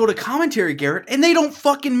we don't go to commentary, Garrett, and they don't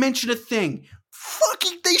fucking mention a thing.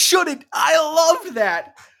 Fucking, they shouldn't. I love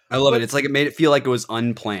that. I love it. It's like it made it feel like it was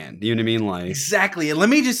unplanned. You know what I mean? Like, exactly. And let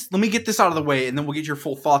me get this out of the way, and then we'll get your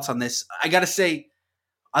full thoughts on this. I gotta say,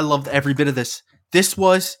 I loved every bit of this. This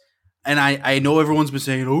was, and I know everyone's been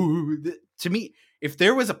saying, oh, to me, if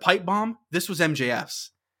there was a pipe bomb, this was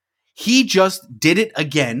MJF's. He just did it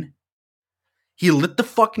again. He lit the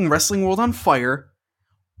fucking wrestling world on fire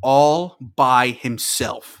all by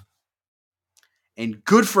himself. And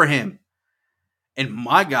good for him. And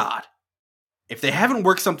my God, if they haven't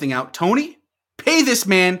worked something out, Tony, pay this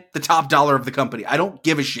man the top dollar of the company. I don't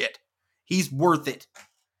give a shit. He's worth it.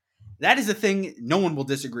 That is a thing no one will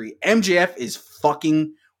disagree. MJF is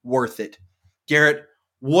fucking worth it. Garrett,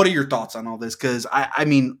 what are your thoughts on all this? Because I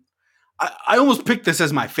mean, I almost picked this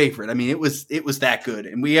as my favorite. I mean, it was that good,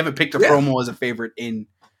 and we haven't picked a promo as a favorite in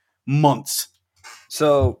months.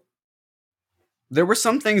 So there were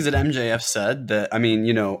some things that MJF said that, I mean,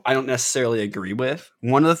 I don't necessarily agree with.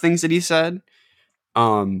 One of the things that he said,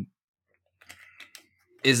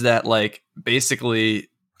 is that like basically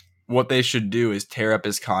what they should do is tear up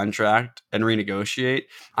his contract and renegotiate.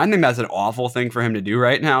 I think that's an awful thing for him to do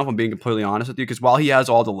right now, if I'm being completely honest with you, because while he has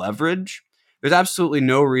all the leverage, there's absolutely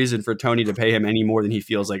no reason for Tony to pay him any more than he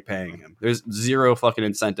feels like paying him. There's zero fucking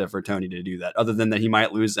incentive for Tony to do that, other than that he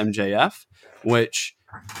might lose MJF, which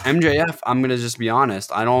MJF, I'm going to just be honest,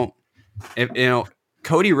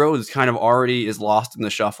 Cody Rhodes kind of already is lost in the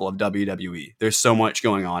shuffle of WWE. There's so much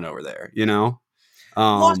going on over there,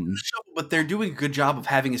 Lost in the shuffle, but they're doing a good job of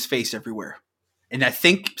having his face everywhere. And I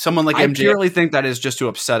think someone like MJF... I purely think that is just to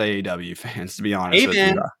upset AEW fans, to be honest with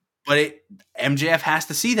you. But MJF has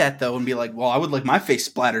to see that, though, and be like, well, I would like my face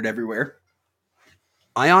splattered everywhere.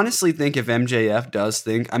 I honestly think if MJF does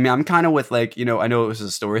think... I mean, I'm kind of with, I know it was a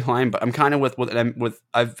storyline, but I'm kind of with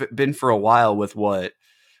I've been for a while with what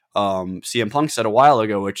CM Punk said a while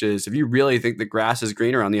ago, which is, if you really think the grass is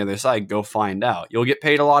greener on the other side, go find out. You'll get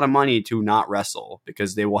paid a lot of money to not wrestle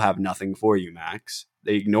because they will have nothing for you, Max.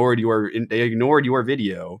 They ignored your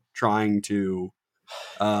video trying to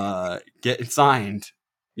get signed,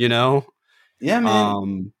 you know? Yeah,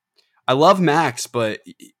 man. I love Max, but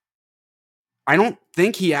I don't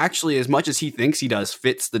think he actually, as much as he thinks he does,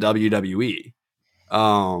 fits the WWE.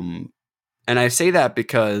 And I say that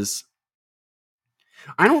because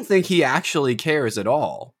I don't think he actually cares at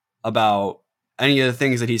all about any of the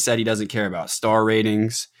things that he said he doesn't care about. Star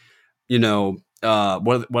ratings, what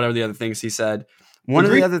are the other things he said? One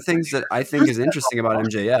of the other things that I think is interesting about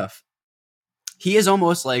MJF, he is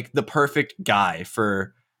almost like the perfect guy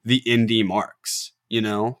for the indie marks,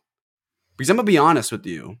 Because I'm going to be honest with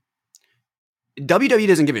you. WWE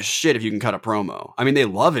doesn't give a shit if you can cut a promo. I mean, they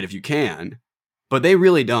love it if you can, but they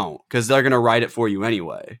really don't, because they're going to write it for you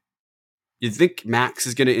anyway. You think Max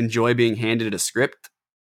is going to enjoy being handed a script?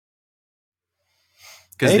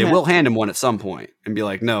 Because they will hand him one at some point and be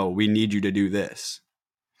like, no, we need you to do this.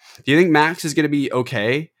 Do you think Max is going to be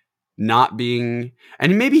okay not being...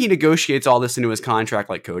 And maybe he negotiates all this into his contract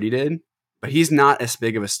like Cody did, but he's not as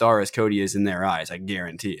big of a star as Cody is in their eyes. I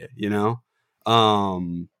guarantee it,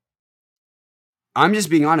 I'm just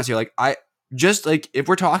being honest here. If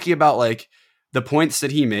we're talking about the points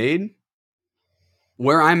that he made,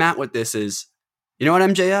 where I'm at with this is, you know what,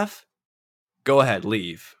 MJF? Go ahead,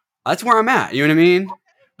 leave. That's where I'm at. You know what I mean?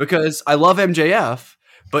 Because I love MJF,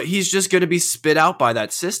 but he's just going to be spit out by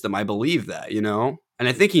that system. I believe that, And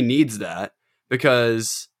I think he needs that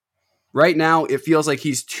because right now it feels like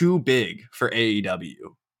he's too big for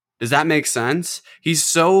AEW. Does that make sense? He's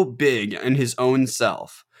so big in his own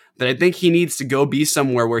self that I think he needs to go be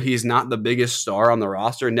somewhere where he's not the biggest star on the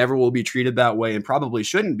roster, never will be treated that way, and probably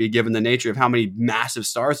shouldn't be given the nature of how many massive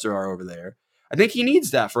stars there are over there. I think he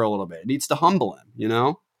needs that for a little bit. It needs to humble him,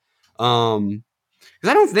 Because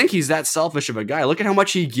I don't think he's that selfish of a guy. Look at how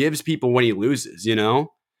much he gives people when he loses,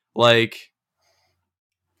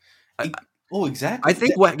 Oh, exactly. I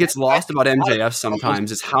think what gets lost about MJF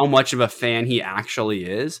sometimes is how much of a fan he actually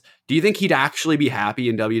is. Do you think he'd actually be happy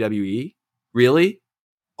in WWE? Really?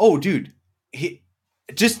 Oh, dude.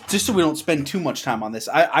 Just so we don't spend too much time on this,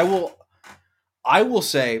 I will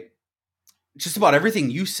say just about everything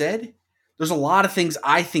you said. There's a lot of things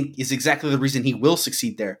I think is exactly the reason he will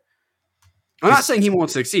succeed there. I'm not saying he won't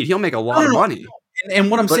succeed. He'll make a lot of money.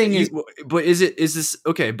 And what I'm saying is, but is this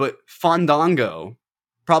okay? But Fandango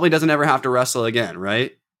probably doesn't ever have to wrestle again,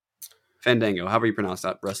 right? Fandango, however you pronounce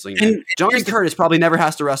that wrestling name. Johnny Curtis probably never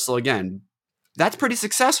has to wrestle again. That's pretty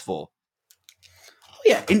successful. Oh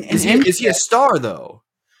yeah, and is he a star though?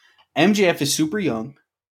 MJF is super young.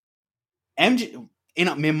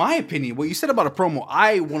 In my opinion, what you said about a promo,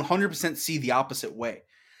 I 100% see the opposite way.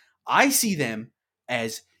 I see them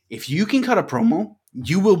as, if you can cut a promo,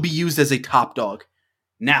 you will be used as a top dog.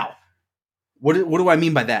 Now, what do I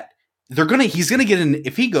mean by that? He's gonna get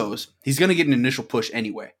if he goes, he's gonna get an initial push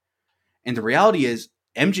anyway. And the reality is,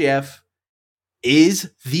 MJF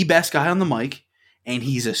is the best guy on the mic, and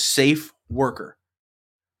he's a safe worker.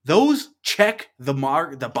 Those check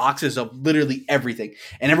the boxes of literally everything.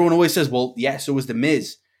 And everyone always says, well, yeah, so was The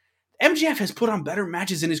Miz. MJF has put on better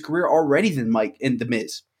matches in his career already than Mike and The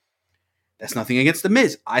Miz. That's nothing against The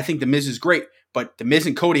Miz. I think The Miz is great. But The Miz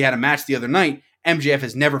and Cody had a match the other night. MJF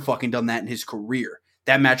has never fucking done that in his career.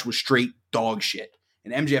 That match was straight dog shit.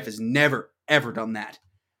 And MJF has never, ever done that.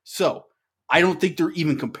 So, I don't think they're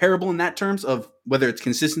even comparable in that terms of whether it's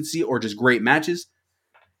consistency or just great matches.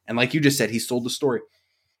 And like you just said, he sold the story.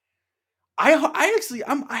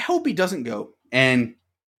 I hope he doesn't go, and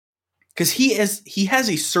because he has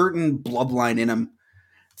a certain bloodline in him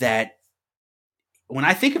that when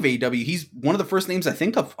I think of AEW, he's one of the first names I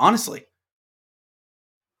think of, honestly.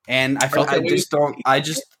 And I felt I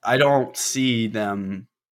don't see them.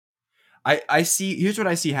 Here's what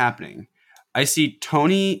I see happening. I see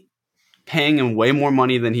Tony paying him way more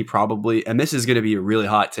money than he probably, and this is going to be a really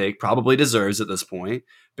hot take, probably deserves at this point,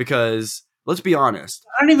 because let's be honest.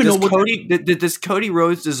 I don't even know what does Cody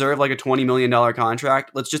Rhodes deserve like a $20 million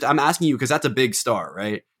contract? I'm asking you because that's a big star,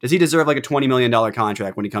 right? Does he deserve like a $20 million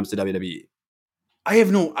contract when he comes to WWE? I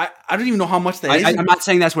don't even know how much that is. I'm not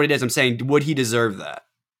saying that's what it is. I'm saying, would he deserve that?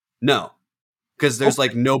 No. Because there's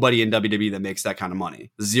nobody in WWE that makes that kind of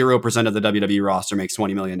money. 0% of the WWE roster makes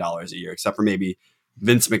 $20 million a year, except for maybe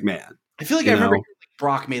Vince McMahon. I feel like I remember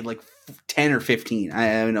Brock made like 10 or 15.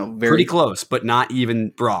 I don't know. Pretty close, but not even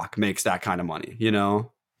Brock makes that kind of money,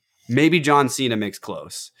 Maybe John Cena makes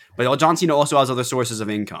close. But John Cena also has other sources of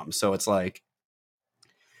income. So it's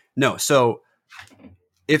no. So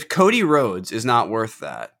if Cody Rhodes is not worth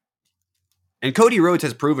that, And Cody Rhodes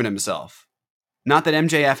has proven himself. Not that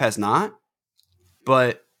MJF has not,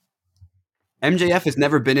 but MJF has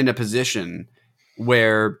never been in a position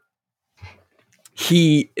where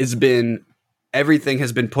everything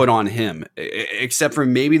has been put on him, except for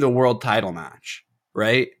maybe the world title match,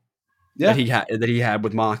 right? Yeah. That he had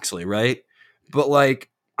with Moxley, right? But like,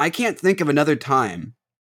 I can't think of another time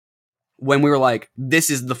when we were like,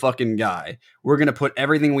 this is the fucking guy. We're going to put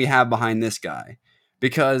everything we have behind this guy.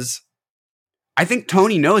 Because I think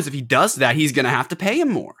Tony knows if he does that, he's going to have to pay him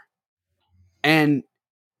more. And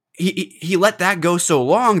he let that go so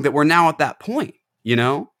long that we're now at that point, you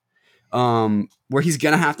know, where he's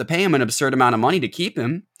going to have to pay him an absurd amount of money to keep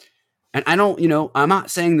him. And I don't, I'm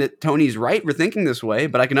not saying that Tony's right for thinking this way,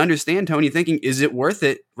 but I can understand Tony thinking, is it worth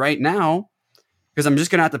it right now? Because I'm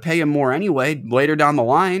just going to have to pay him more anyway later down the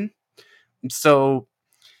line. So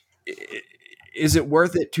is it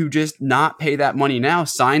worth it to just not pay that money now,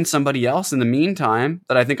 sign somebody else in the meantime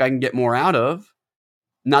that I think I can get more out of?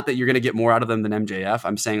 Not that you're going to get more out of them than MJF.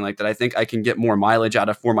 I'm saying like that I think I can get more mileage out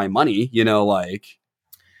of for my money,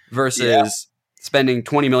 versus spending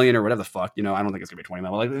 20 million or whatever the fuck, I don't think it's gonna be 20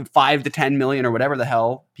 million, like 5 to 10 million or whatever the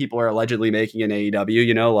hell people are allegedly making in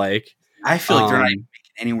AEW, I feel like they're not even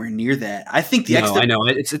making anywhere near that. I think I know.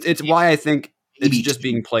 It's why I think it's just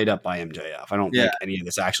being played up by MJF. I don't think any of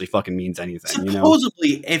this actually fucking means anything.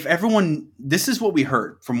 Supposedly, if everyone, this is what we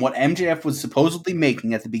heard from what MJF was supposedly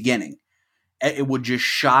making at the beginning, it would just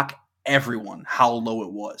shock everyone how low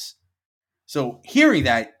it was. So hearing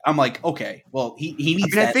that, I'm like, okay, well, he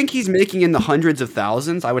needs that. I think he's making in the hundreds of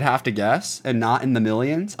thousands, I would have to guess, and not in the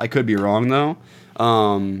millions. I could be wrong, though.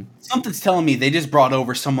 Something's telling me they just brought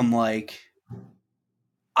over someone like,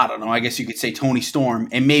 I don't know, I guess you could say Toni Storm,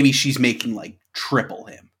 and maybe she's making like triple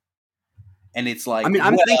him. And it's like, I'm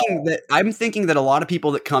thinking that a lot of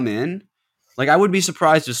people that come in, like, I would be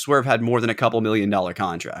surprised if Swerve had more than a couple $1 million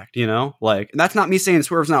contract, Like, that's not me saying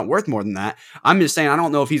Swerve's not worth more than that. I'm just saying I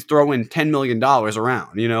don't know if he's throwing $10 million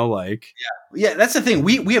around, like. Yeah, that's the thing.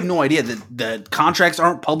 We have no idea that the contracts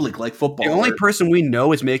aren't public like football. The only person we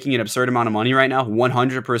know is making an absurd amount of money right now,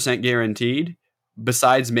 100% guaranteed,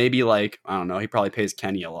 besides maybe, like, I don't know, he probably pays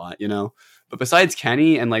Kenny a lot, But besides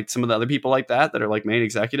Kenny and, like, some of the other people like that are, like, main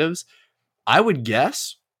executives, I would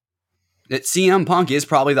guess that CM Punk is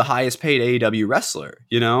probably the highest paid AEW wrestler,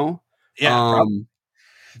 Yeah.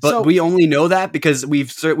 But we only know that because we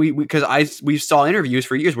saw interviews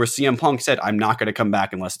for years where CM Punk said, "I'm not going to come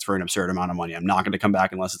back unless it's for an absurd amount of money. I'm not going to come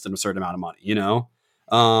back unless it's an absurd amount of money."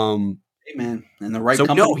 Hey man, and the right. So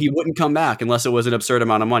company. No, he wouldn't come back unless it was an absurd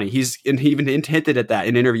amount of money. He even hinted at that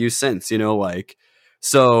in interviews since,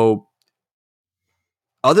 so.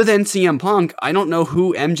 Other than CM Punk, I don't know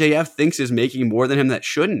who MJF thinks is making more than him that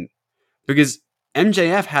shouldn't. Because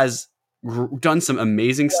MJF has done some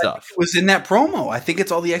amazing stuff. It was in that promo. I think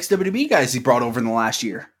it's all the ex-WWE guys he brought over in the last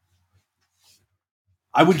year.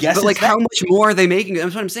 I would guess. But like, how much more are they making?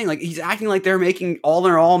 That's what I'm saying. Like, he's acting like they're making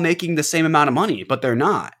all making the same amount of money, but they're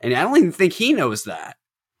not. And I don't even think he knows that.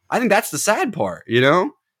 I think that's the sad part, Yeah,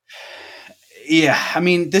 I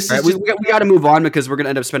mean, this is we got to move on because we're going to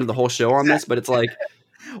end up spending the whole show on this. But it's like.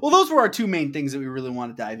 Well, those were our two main things that we really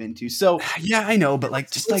want to dive into. So yeah, I know, but like,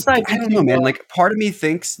 just like, I don't know, man. Like, part of me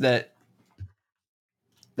thinks that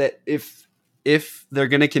if they're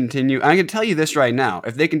going to continue, I'm going to tell you this right now: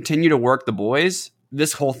 if they continue to work the boys,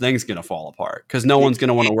 this whole thing's going to fall apart because no one's going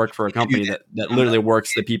to want to work for a company that literally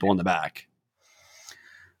works the people in the back.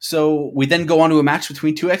 So we then go on to a match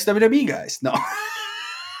between two ex-WWE guys. No.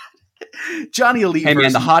 Johnny Elite. Hey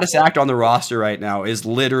man, the hottest act on the roster right now is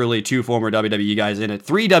literally two former WWE guys in it,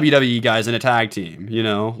 3 WWE guys in a tag team.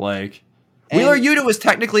 Like Wheeler Yuta was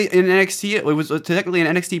technically in NXT. It was technically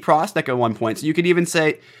an NXT prospect at one point, so you could even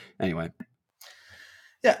say anyway.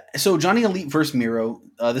 Yeah. So Johnny Elite versus Miro.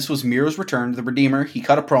 This was Miro's return to the Redeemer. He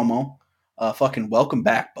cut a promo. Fucking welcome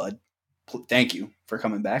back, bud. Thank you for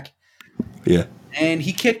coming back. Yeah. And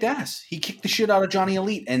he kicked ass. He kicked the shit out of Johnny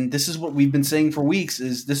Elite. And this is what we've been saying for weeks,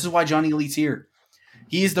 is this is why Johnny Elite's here.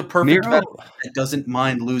 He is the perfect veteran that doesn't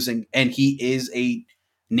mind losing. And he is a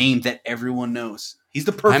name that everyone knows. He's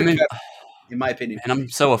the perfect veteran, in my opinion. And I'm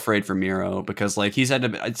so afraid for Miro because like he's had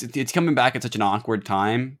to, it's coming back at such an awkward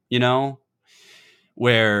time,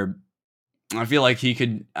 where I feel like I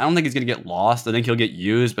don't think he's going to get lost. I think he'll get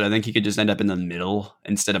used, but I think he could just end up in the middle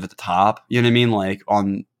instead of at the top. You know what I mean? Like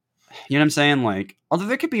you know what I'm saying? Like, although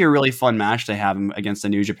there could be a really fun match to have him against a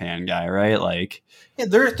New Japan guy, right? Like, yeah,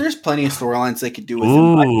 there's plenty of storylines they could do with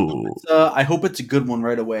him. I hope it's a good one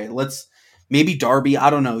right away. Maybe Darby. I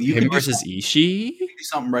don't know. You can versus Ishii. Do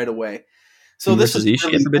something right away. So this was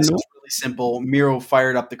really simple. Miro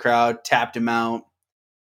fired up the crowd, tapped him out.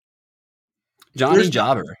 Johnny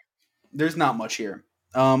Jobber. There's not much here.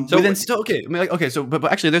 But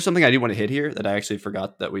actually, there's something I do want to hit here that I actually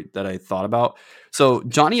forgot that I thought about. So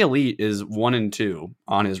Johnny Elite is 1-2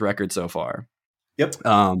 on his record so far. Yep.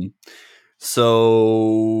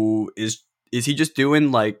 So is he just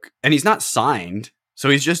doing and he's not signed, so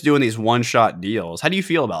he's just doing these one-shot deals. How do you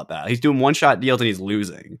feel about that? He's doing one-shot deals and he's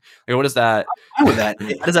losing. What is that? I'm with that.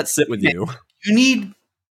 How does that sit with you? You need.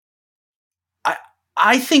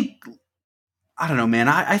 I think. I don't know, man.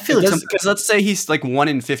 I feel because let's say he's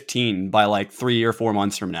 1-15 by 3 or 4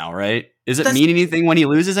 months from now, right? Does it mean anything when he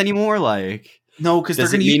loses anymore? No, because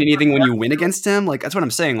does it mean anything when you win against him? That's what I'm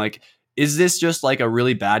saying. Is this just a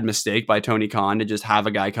really bad mistake by Tony Khan to just have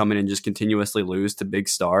a guy come in and just continuously lose to big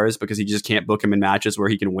stars because he just can't book him in matches where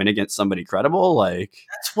he can win against somebody credible?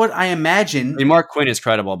 That's what I imagine. I mean, Mark Quinn is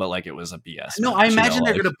credible, but it was a BS. No, I imagine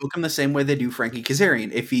they're going to book him the same way they do Frankie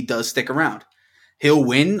Kazarian if he does stick around. He'll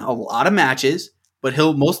win a lot of matches, but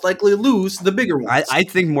he'll most likely lose the bigger ones. I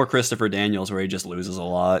think more Christopher Daniels, where he just loses a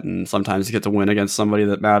lot and sometimes he gets to win against somebody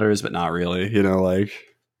that matters, but not really.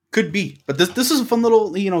 Could be, but this is a fun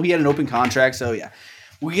little. He had an open contract, so yeah,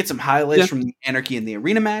 we get some highlights from the Anarchy in the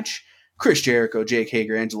Arena match. Chris Jericho, Jake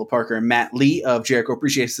Hager, Angelo Parker, and Matt Lee of Jericho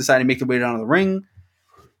Appreciates decided to make their way down to the ring.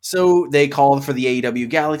 So they called for the AEW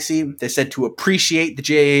Galaxy. They said to appreciate the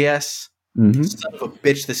JAS. Mm-hmm. Son of a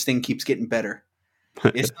bitch, this thing keeps getting better.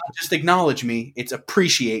 It's not just acknowledge me; it's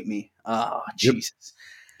appreciate me. Oh, Jesus.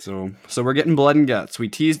 Yep. So we're getting blood and guts. We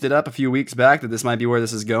teased it up a few weeks back that this might be where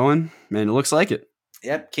this is going, and it looks like it.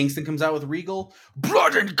 Yep, Kingston comes out with Regal,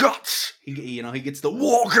 blood and guts. He gets the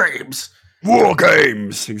War Games. War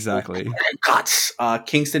Games, exactly. Blood and guts.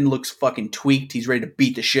 Kingston looks fucking tweaked. He's ready to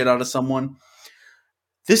beat the shit out of someone.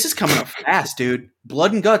 This is coming up fast, dude.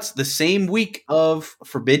 Blood and guts, the same week of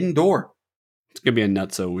Forbidden Door. It's gonna be a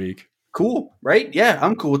nutso week. Cool, right? Yeah,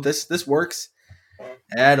 I'm cool with this. This works.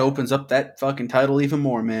 That opens up that fucking title even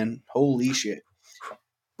more, man. Holy shit.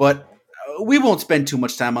 But we won't spend too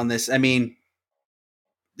much time on this. I mean,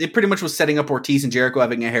 it pretty much was setting up Ortiz and Jericho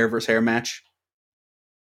having a hair versus hair match.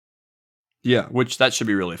 Yeah, which that should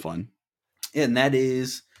be really fun. And that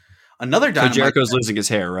is another Dynamite. So Jericho's losing his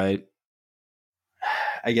hair, right?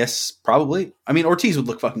 I guess probably. I mean, Ortiz would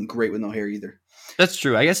look fucking great with no hair either. That's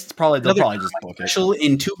true. I guess they'll probably just book it. Special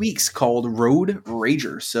in 2 weeks called Road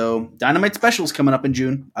Rager. So Dynamite specials coming up in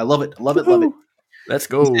June. I love it. Love it. Love it. Let's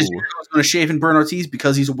go. He's going to shave and burn Ortiz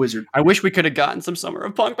because he's a wizard. I wish we could have gotten some Summer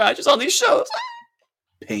of Punk matches on these shows.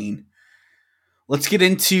 Pain. Let's get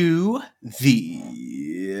into the.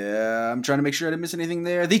 I'm trying to make sure I didn't miss anything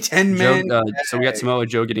there. The 10-man. So we got Samoa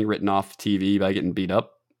Joe getting written off TV by getting beat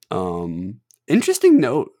up. Interesting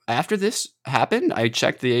note. After this happened, I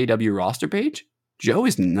checked the AEW roster page. Joe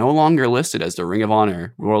is no longer listed as the Ring of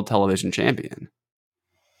Honor World Television Champion.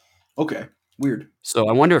 Okay, weird. So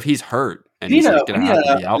I wonder if he's hurt and he's going to have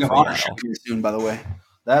to be out for a while. Soon, by the way.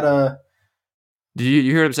 That Do you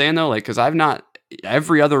hear what I'm saying though? Because I've not.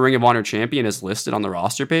 Every other Ring of Honor champion is listed on the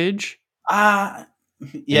roster page. Yeah,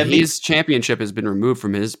 his championship has been removed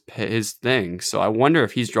from his thing. So I wonder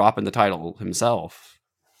if he's dropping the title himself.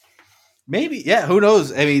 Maybe, yeah. Who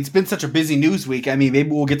knows? I mean, it's been such a busy news week. I mean,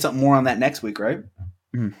 maybe we'll get something more on that next week, right?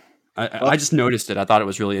 I just noticed it. I thought it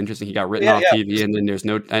was really interesting. He got written off TV, and then there's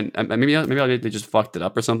no. And maybe they just fucked it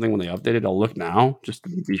up or something when they updated. I'll look now just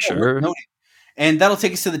to be sure. And that'll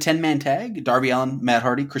take us to the 10-man tag: Darby Allin, Matt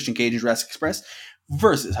Hardy, Christian Cage, and Jurassic Express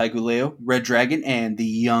versus Hikuleo, Red Dragon, and the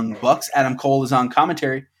Young Bucks. Adam Cole is on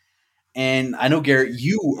commentary. And I know, Garrett,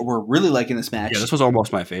 you were really liking this match. Yeah, this was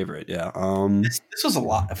almost my favorite. Yeah. This was a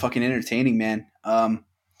lot of fucking entertaining, man.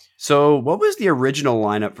 So what was the original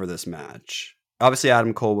lineup for this match? Obviously,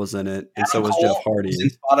 Adam Cole was in it, and so was Jeff Hardy. Was in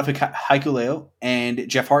spot of Hikuleo, and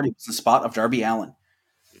Jeff Hardy was in spot of Darby Allin.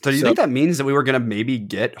 So do you think that means that we were going to maybe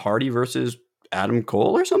get Hardy versus Adam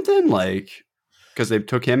Cole or something? Because they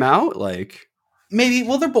took him out? Maybe.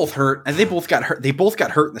 Well, they're both hurt, and they both got hurt. They both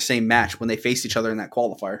got hurt in the same match when they faced each other in that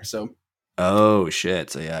qualifier. So. Oh shit!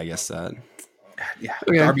 So yeah, I guess that. Yeah.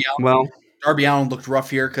 Okay. Darby Allin looked rough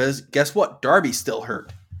here because guess what? Darby's still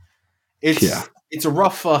hurt. It's a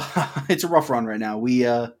rough run right now.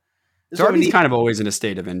 Darby's kind of always in a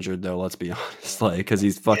state of injured though. Let's be honest, because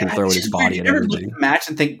he's fucking throwing his body at everything. Look at the match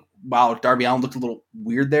and think, wow, Darby Allin looked a little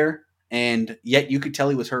weird there, and yet you could tell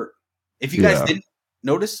he was hurt. If you guys didn't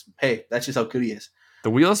notice, hey, that's just how good he is. The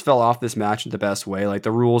wheels fell off this match in the best way.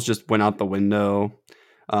 The rules just went out the window.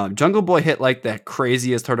 Jungle Boy hit the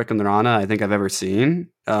craziest Hurricane Rana I think I've ever seen,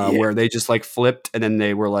 where they just flipped and then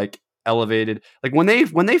they were elevated. When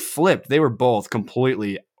they flipped, they were both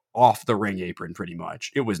completely off the ring apron pretty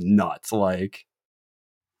much. It was nuts.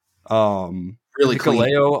 really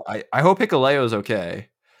Hikuleo, I hope Hikuleo's okay.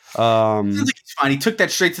 Sounds like he's fine. He took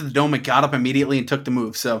that straight to the dome and got up immediately and took the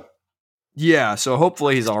move. So yeah, so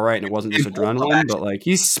hopefully he's all right and it wasn't just adrenaline, but like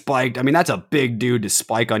he's spiked. I mean, that's a big dude to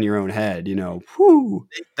spike on your own head, you know. Whew.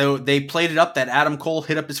 They played it up that Adam Cole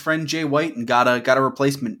hit up his friend Jay White and got a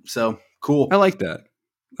replacement. So cool. I like that.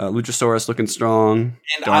 Luchasaurus looking strong.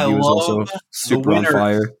 And Doggy was also super on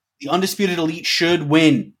fire. The Undisputed Elite should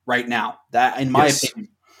win right now. That, in my opinion.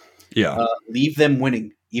 Yeah. Leave them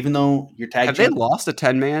winning, even though your tag. Have they lost a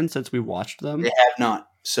 10-man since we watched them? They have not.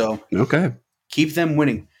 So okay, keep them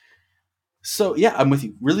winning. So yeah, I'm with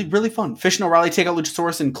you. Really, really fun. Fish and O'Reilly take out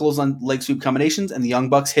Luchasaurus and close on leg sweep combinations, and the Young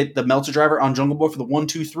Bucks hit the Meltzer driver on Jungle Boy for the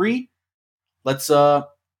 1-2-3. Let's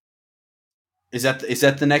is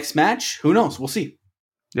that the next match? Who knows? We'll see.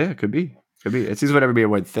 Yeah, it could be. It seems what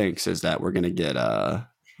everybody thinks is that we're gonna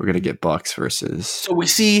get Bucks versus. So we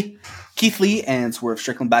see Keith Lee and Swerve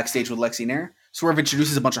Strickland backstage with Lexi Nair. Swerve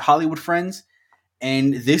introduces a bunch of Hollywood friends,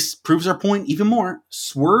 and this proves our point even more.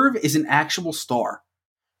 Swerve is an actual star.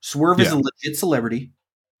 Swerve is a legit celebrity.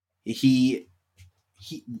 If you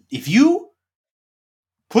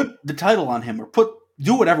put the title on him or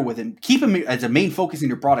do whatever with him, keep him as a main focus in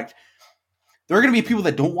your product, there are going to be people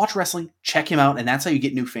that don't watch wrestling, check him out, and that's how you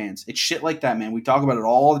get new fans. It's shit like that, man. We talk about it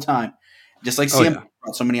all the time. Just like CM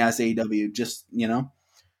brought so many eyes to AEW, just, you know.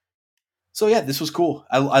 So yeah, this was cool.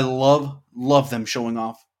 I love them showing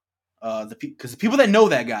off because the people that know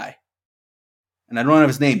that guy, and I don't have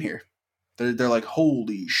his name here, they're like,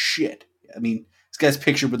 holy shit. I mean, this guy's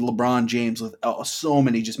pictured with LeBron James with so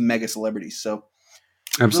many just mega celebrities. So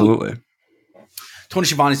absolutely. Really, Tony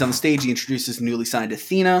Schiavone's on the stage. He introduces newly signed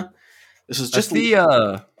Athena. This was just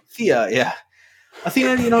Thea, yeah.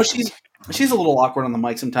 Athena, you know, she's a little awkward on the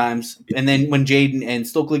mic sometimes. And then when Jaden and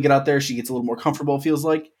Stokely get out there, she gets a little more comfortable, it feels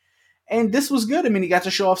like. And this was good. I mean, he got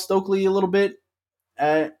to show off Stokely a little bit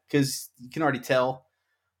because you can already tell.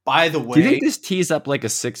 By the way, do you think this tees up like a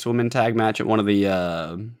 6-woman tag match at one of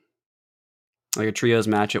the like a trios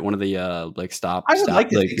match at one of the like stop? I would stop, like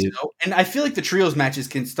to think so. And I feel like the trios matches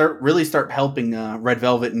can start helping Red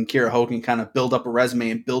Velvet and Kiera Hogan kind of build up a resume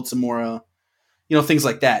and build some more, things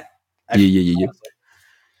like that. Yeah.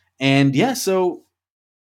 And yeah, so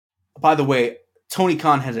by the way, Tony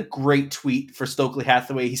Khan had a great tweet for Stokely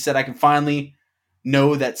Hathaway. He said, I can finally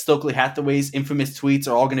know that Stokely Hathaway's infamous tweets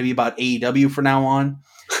are all going to be about AEW from now on.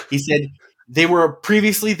 He said they were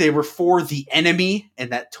for the enemy,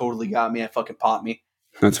 and that totally got me. That fucking popped me.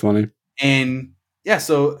 That's funny. And yeah,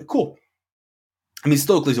 so cool. I mean,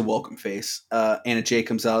 Stokely's a welcome face. Anna Jay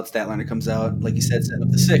comes out, Statlander comes out, like you said, setting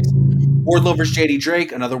up the 6. Wardlow versus JD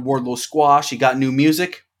Drake, another Wardlow squash. He got new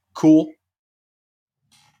music. Cool.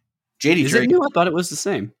 JD Is Drake. it new? I thought it was the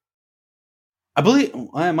same. I believe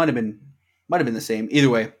it might have been the same. Either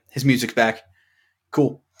way, his music's back.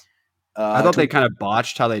 Cool. I thought they kind of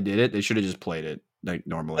botched how they did it. They should have just played it like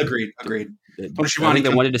normally. Agreed. I think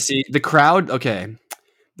they wanted to see the crowd. Okay,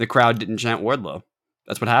 the crowd didn't chant Wardlow.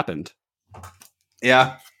 That's what happened.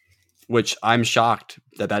 Yeah, which I'm shocked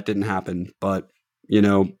that didn't happen. But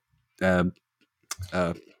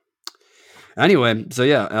anyway, so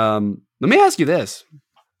yeah. Let me ask you this: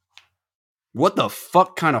 what the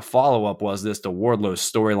fuck kind of follow up was this to Wardlow's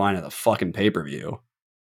storyline of the fucking pay-per-view?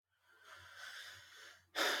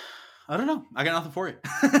 I don't know. I got nothing for you.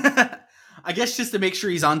 I guess just to make sure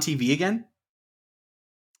he's on TV again.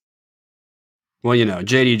 Well,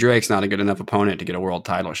 JD Drake's not a good enough opponent to get a world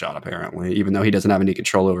title shot, apparently, even though he doesn't have any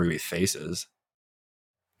control over who he faces.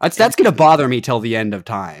 That's going to bother me till the end of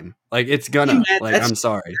time. Like, it's gonna. I'm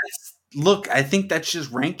sorry. Look, I think that's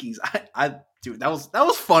just rankings. Dude, that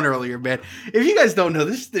was fun earlier, man. If you guys don't know,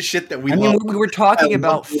 this is the shit that we love. We were talking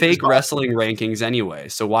about fake wrestling rankings anyway,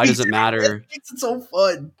 so why does it matter? It makes it so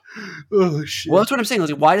fun. Oh shit. Well, that's what I'm saying.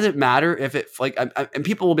 Like, why does it matter if it and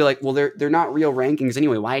people will be like, well, they're not real rankings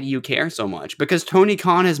anyway. Why do you care so much? Because Tony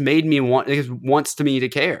Khan has made me wants me to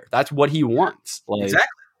care. That's what he wants. Like, exactly.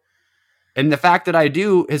 And the fact that I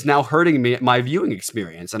do is now hurting me my viewing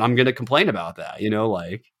experience, and I'm going to complain about that.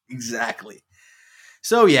 Exactly.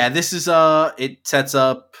 So yeah, this is it sets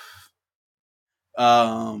up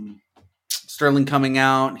Sterling coming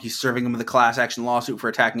out. He's serving him with a class action lawsuit for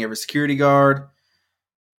attacking every security guard.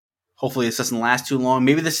 Hopefully this doesn't last too long.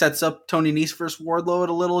 Maybe this sets up Tony Nese versus Wardlow at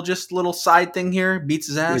a little side thing here. Beats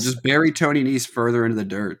his ass. Yeah, just bury Tony Nese further into the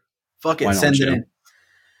dirt. Fuck it, send it in.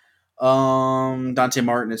 Dante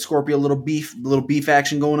Martin and Scorpio, little beef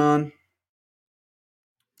action going on.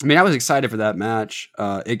 I mean, I was excited for that match.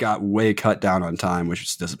 It got way cut down on time, which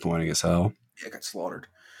was disappointing as hell. Yeah, it got slaughtered.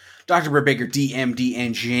 Dr. Britt Baker, DMD,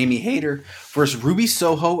 and Jamie Hayter versus Ruby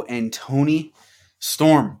Soho and Toni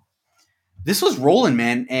Storm. This was rolling,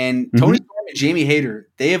 man. And Tony Storm and Jamie Hayter,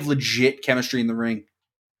 they have legit chemistry in the ring.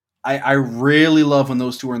 I really love when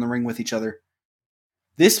those two are in the ring with each other.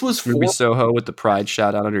 This was Ruby Soho with the pride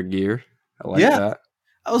shout out on her gear. I like that.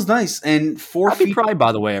 That was nice. And Happy Pride,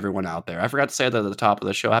 by the way, everyone out there. I forgot to say that at the top of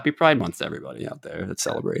the show. Happy Pride Month to everybody out there that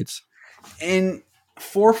celebrates. And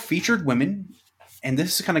 4 featured women, and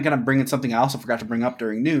this is kind of going to bring in something I also forgot to bring up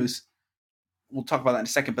during news. We'll talk about that in a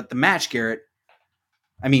second. But the match, Garrett,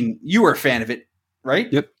 I mean, you were a fan of it,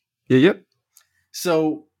 right? Yep. Yep.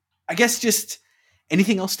 So I guess just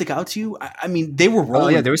anything else stick out to you? I mean, they were rolling. Oh,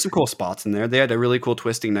 yeah, there was some cool spots in there. They had a really cool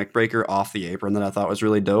twisting neck breaker off the apron that I thought was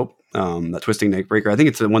really dope. That twisting neck breaker. I think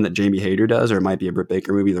it's the one that Jamie Hayter does, or it might be a Britt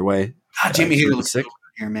Baker move. Either way. Jamie Hayter looks sick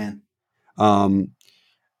here, man. I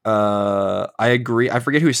agree. I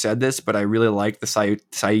forget who said this, but I really like the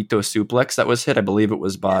Saito suplex that was hit. I believe it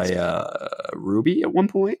was by Ruby at one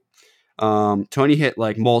point. Tony hit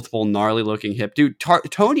like multiple gnarly looking hip. Dude,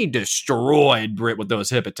 Tony destroyed Britt with those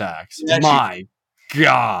hip attacks. Yeah, My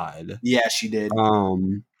God. Yeah, she did.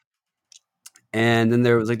 And then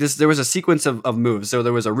there was like this. There was a sequence of moves. So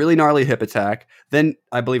there was a really gnarly hip attack. Then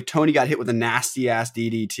I believe Tony got hit with a nasty ass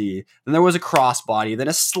DDT. Then there was a crossbody. Then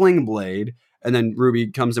a sling blade. And then Ruby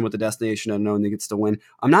comes in with the destination unknown and gets to win.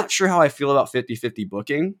 I'm not sure how I feel about 50-50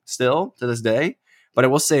 booking still to this day. But I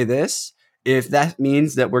will say this. If that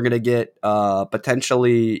means that we're going to get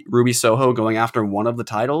potentially Ruby Soho going after one of the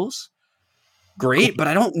titles, great. But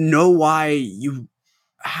I don't know why you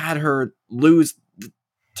had her lose the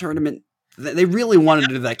tournament. They really wanted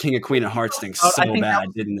to do that King of Queen of Hearts thing so bad,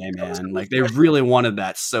 didn't they, man? Like, they really wanted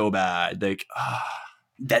that so bad. Like,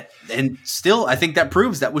 and still, I think that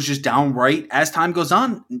proves that was just downright, as time goes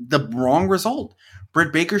on, the wrong result.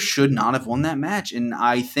 Britt Baker should not have won that match. And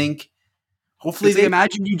I think hopefully they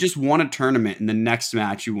imagine you just won a tournament and the next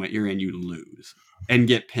match you're in, you lose and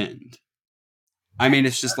get pinned. I mean,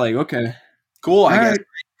 it's just like, okay, cool. I guess.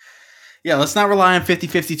 Yeah, let's not rely on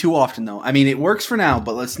 50-50 too often, though. I mean, it works for now,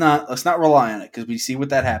 but let's not rely on it because we see what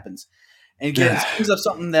that happens. And again, it brings up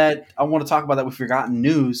something that I want to talk about that we forgot in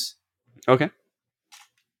news. Okay.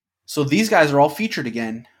 So these guys are all featured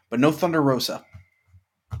again, but no Thunder Rosa.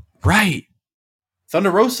 Right.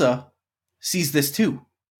 Thunder Rosa sees this too.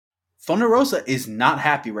 Thunder Rosa is not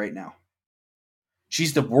happy right now.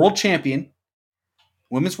 She's the world champion,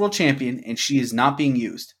 women's world champion, and she is not being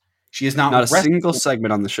used. She is not a single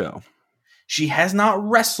segment on the show. She has not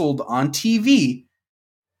wrestled on TV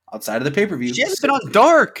outside of the pay-per-view. She hasn't been on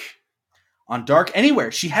Dark. On Dark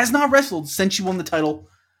anywhere. She has not wrestled since she won the title,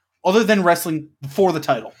 other than wrestling for the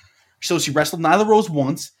title. So she wrestled Nyla Rose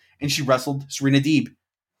once, and she wrestled Serena Deeb,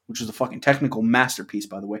 which was a fucking technical masterpiece,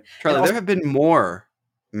 by the way. Charlie, there have been more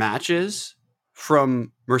matches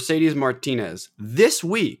from Mercedes Martinez this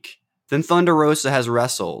week than Thunder Rosa has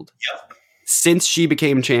wrestled since she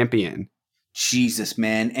became champion. Jesus,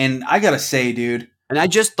 man. And I gotta say, dude. And I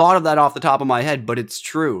just thought of that off the top of my head, but it's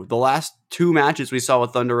true. The last 2 matches we saw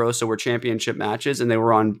with Thunder Rosa were championship matches, and they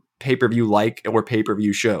were on pay-per-view or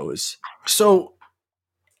pay-per-view shows. So,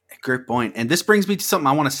 great point. And this brings me to something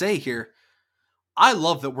I want to say here. I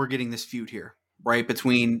love that we're getting this feud here, right,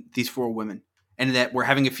 between these 4 women, and that we're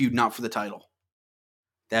having a feud not for the title.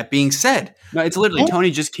 That being said, no, it's literally Tony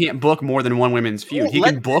just can't book more than one women's feud. He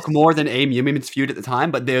can book more than a women's feud at the time,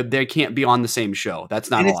 but they can't be on the same show. That's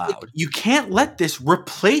not allowed. You can't let this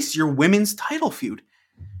replace your women's title feud,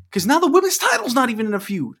 because now the women's title's not even in a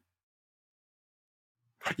feud.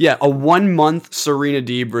 Yeah, a 1-month Serena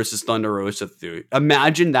Deeb versus Thunder Rosa feud.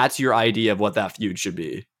 Imagine that's your idea of what that feud should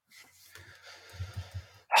be,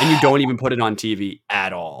 and you don't even put it on TV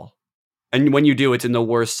at all. And when you do, it's in the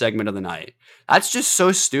worst segment of the night. That's just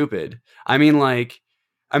so stupid. I mean, like,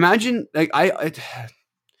 imagine, like,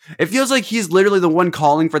 it feels like he's literally the one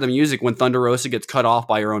calling for the music when Thunder Rosa gets cut off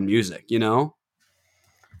by her own music, you know?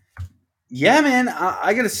 Yeah, man.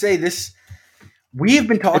 I gotta say this. We have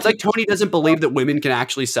been talking. It's like Tony doesn't believe that women can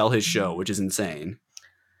actually sell his show, which is insane.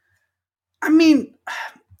 I mean,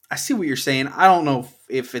 I see what you're saying. I don't know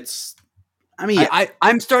if it's. I mean,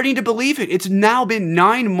 I'm starting to believe it. It's now been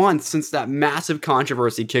 9 months since that massive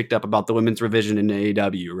controversy kicked up about the women's revision in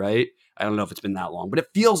AEW, right? I don't know if it's been that long, but it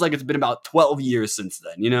feels like it's been about 12 years since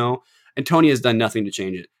then, you know? And Tony has done nothing to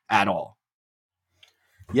change it at all.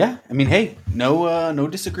 Yeah, I mean, hey, no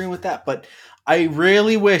disagreeing with that, but I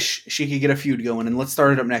really wish she could get a feud going, and let's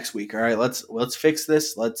start it up next week. All right, let's fix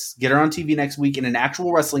this. Let's get her on TV next week in an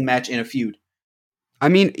actual wrestling match in a feud. I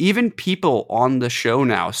mean, even people on the show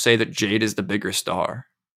now say that Jade is the bigger star.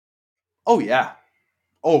 Oh, yeah.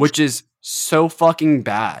 Which is so fucking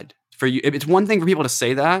bad for you. It's one thing for people to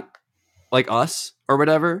say that, like us or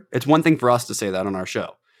whatever. It's one thing for us to say that on our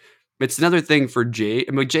show. It's another thing for Jade.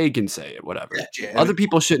 I mean, Jade can say it, whatever. Yeah, Other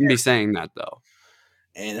people shouldn't be saying that, though.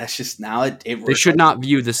 And that's just now they should not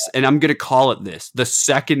view this, and I'm going to call it this, the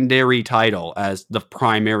secondary title as the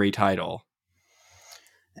primary title.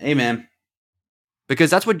 Hey, man.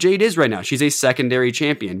 Because that's what Jade is right now. She's a secondary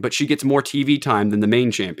champion, but she gets more TV time than the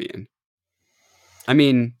main champion. I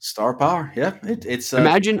mean... Star power, yeah. It's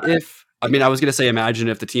imagine if... I mean, I was going to say imagine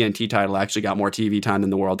if the TNT title actually got more TV time than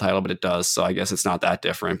the world title, but it does, so I guess it's not that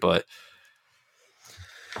different, but...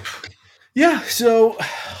 Yeah, so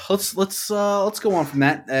let's go on from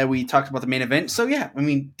that. We talked about the main event. So yeah, I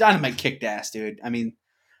mean, Dynamite kicked ass, dude. I mean,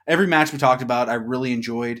 every match we talked about, I really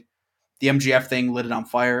enjoyed. The MJF thing lit it on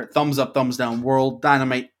fire. Thumbs up, thumbs down. World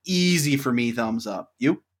Dynamite, easy for me. Thumbs up.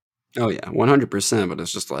 You? Oh yeah, 100%. But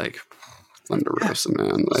it's just like Thunder Rosa,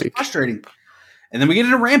 man. Like it's frustrating. And then we get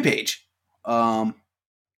into Rampage. So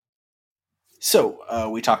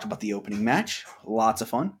we talked about the opening match. Lots of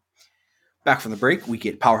fun. Back from the break, we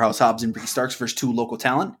get Powerhouse Hobbs and Ricky Starks versus 2 local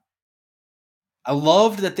talent. I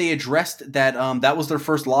loved that they addressed that that was their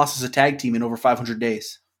first loss as a tag team in over 500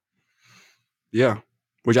 days. Yeah,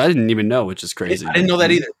 which I didn't even know, which is crazy. I didn't know that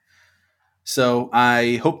either. So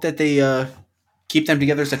I hope that they keep them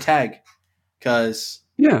together as a tag. Because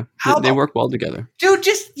they work well together. Dude,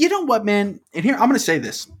 just, you know what, man? And here, I'm going to say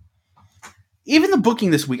this. Even the booking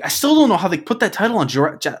this week, I still don't know how they put that title on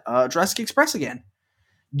Jurassic Express again.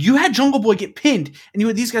 You had Jungle Boy get pinned, and you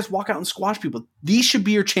had these guys walk out and squash people. These should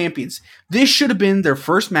be your champions. This should have been their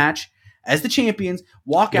first match as the champions.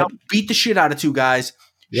 Walk out, beat the shit out of 2 guys,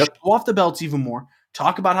 show off the belts even more,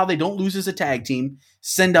 talk about how they don't lose as a tag team,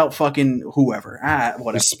 send out fucking whoever.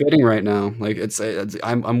 Whatever. I'm spitting right now. Like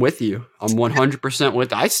I'm with you. I'm 100%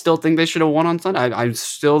 with. I still think they should have won on Sunday. I'm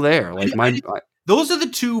still there. Like those are the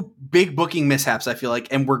 2 big booking mishaps, I feel like,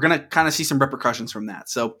 and we're gonna kind of see some repercussions from that.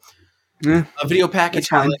 So. A video package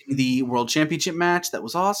highlighting the World Championship match. That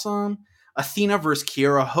was awesome. Athena versus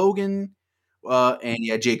Kiera Hogan.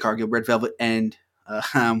 And Jade Cargill, Red Velvet. And,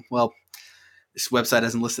 this website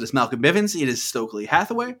hasn't listed as Malcolm Bivens. It is Stokely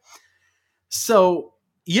Hathaway. So,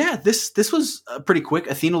 yeah, this was pretty quick.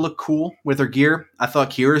 Athena looked cool with her gear. I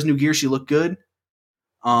thought Kiera's new gear, she looked good.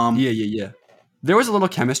 Yeah. There was a little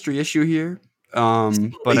chemistry issue here. I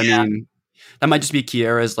mean... That might just be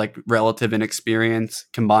Kiera's like relative inexperience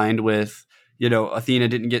combined with, Athena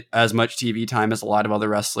didn't get as much TV time as a lot of other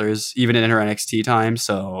wrestlers, even in her NXT time.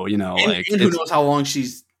 So, and who knows how long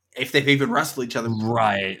if they've even wrestled each other.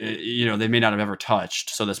 Right. They may not have ever touched.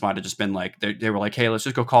 So this might have just been like, they were like, hey, let's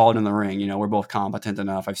just go call it in the ring. We're both competent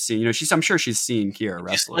enough. I've seen, I'm sure she's seen Kiera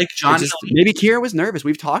wrestle. Like John. Maybe Kiera was nervous.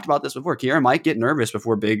 We've talked about this before. Kiera might get nervous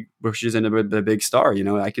before she's in the big star.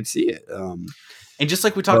 I could see it. And just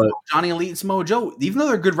like we talked about Johnny Elite and Samoa Joe, even though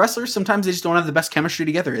they're good wrestlers, sometimes they just don't have the best chemistry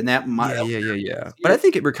together. And that yeah. But I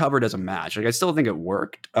think it recovered as a match. Like I still think it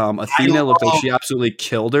worked. Athena looked like she absolutely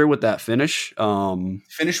killed her with that finish.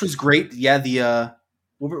 Finish was great. Yeah, the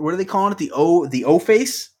what are they calling it? The O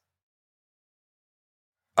face.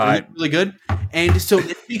 Really good. And so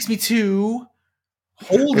it speaks me to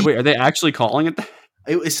wait, are they actually calling it that?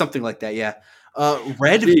 It's something like that. Yeah.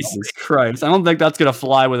 Red Jesus Velvet. Christ. I don't think that's going to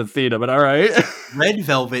fly with Athena, but all right. Red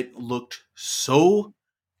Velvet looked so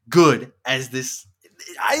good as this.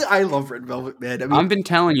 I love Red Velvet, man. I mean, I've been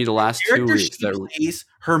telling you the last 2 weeks.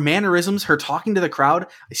 Her mannerisms, her talking to the crowd.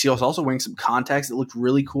 I see she was also wearing some contacts that looked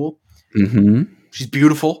really cool. Mm-hmm. She's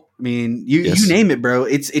beautiful. I mean, you name it, bro.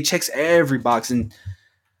 It checks every box. And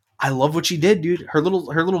I love what she did, dude. Her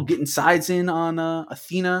little getting sides in on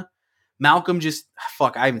Athena. Malcolm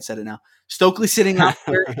I even said it now. Stokely sitting out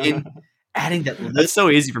there and adding that. That's so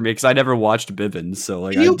easy for me because I never watched Bivens. So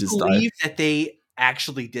like, can you believe that they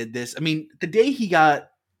actually did this? I mean, the day he got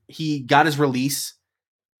his release,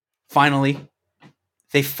 finally,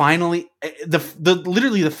 literally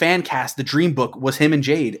the fan cast, the Dream Book was him and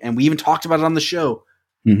Jade, and we even talked about it on the show.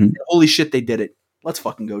 Mm-hmm. Holy shit, they did it! Let's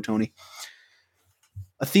fucking go, Tony.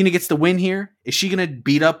 Athena gets the win here. Is she gonna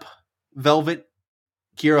beat up Velvet,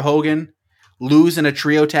 Kiera Hogan? Lose in a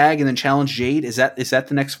trio tag and then challenge Jade? Is that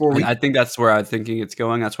the next 4 weeks? I think that's where I'm thinking it's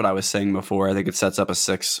going. That's what I was saying before. I think it sets up a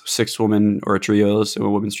six woman or a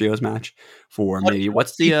women's trios match for maybe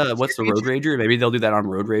what's the Road Rager? Maybe they'll do that on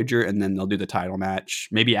Road Rager and then they'll do the title match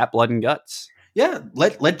maybe at Blood and Guts. Yeah,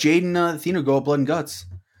 let Jade and Athena go at Blood and Guts.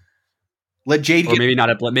 Let Jade, or maybe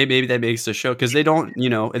not at Blood. Maybe that makes the show because they don't.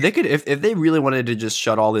 They could if they really wanted to just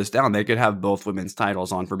shut all this down, they could have both women's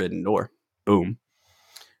titles on Forbidden Door. Boom.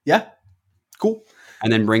 Yeah. Cool.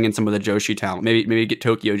 And then bring in some of the Joshi talent. Maybe get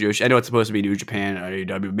Tokyo Joshi. I know it's supposed to be New Japan or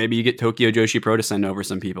AEW. Maybe you get Tokyo Joshi Pro to send over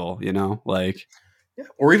some people, like. Yeah.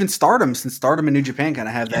 Or even Stardom, since Stardom and New Japan kind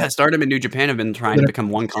of have that. Yeah, Stardom and New Japan have been trying to become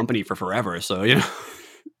one company for forever. So, you know.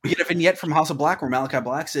 We get a vignette from House of Black where Malachi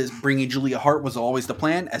Black says bringing Julia Hart was always the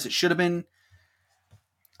plan, as it should have been.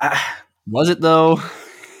 Was it, though?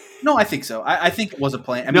 No, I think so. I think it was a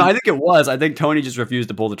plan. I think it was. I think Tony just refused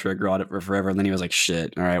to pull the trigger on it for forever, and then he was like,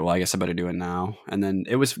 "Shit, all right, well, I guess I better do it now." And then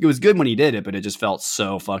it was good when he did it, but it just felt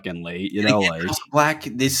so fucking late, you know. Like House of Black,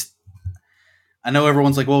 I know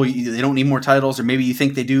everyone's like, well, they don't need more titles, or maybe you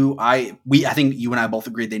think they do. I think you and I both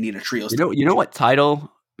agreed they need a trio. You know what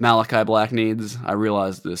title Malachi Black needs? I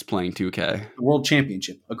realized this playing 2K. The World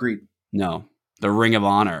Championship. Agreed. No, the Ring of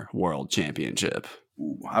Honor World Championship.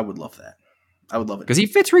 Ooh, I would love that. I would love it. Because he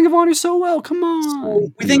fits Ring of Honor so well. Come on. So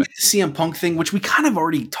we think the CM Punk thing, which we kind of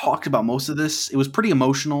already talked about most of this. It was pretty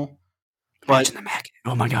emotional. Imagine the match.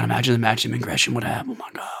 Oh my God. Imagine the match him and Gresham would have. Oh my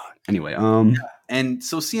God. Anyway. And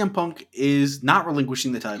so CM Punk is not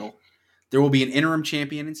relinquishing the title. There will be an interim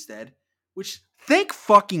champion instead, which thank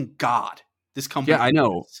fucking God. This company. Yeah, I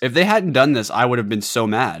know. If they hadn't done this, I would have been so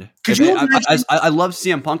mad. I love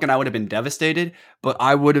CM Punk and I would have been devastated, but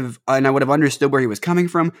I would have understood where he was coming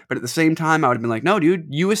from. But at the same time, I would have been like, no, dude,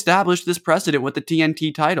 you established this precedent with the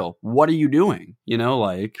TNT title. What are you doing? You know,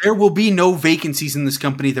 like there will be no vacancies in this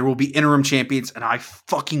company. There will be interim champions, and I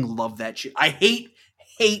fucking love that shit. I hate.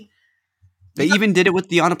 They even did it with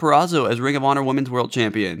Deonna Purrazzo as Ring of Honor Women's World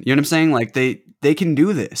Champion. You know what I'm saying? Like they can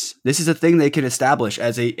do this. This is a thing they can establish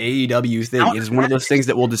as a AEW thing. It is one of those things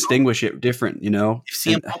that will distinguish it different, you know? If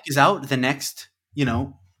CM Punk is out the next,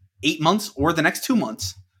 8 months or the next 2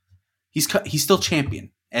 months, he's still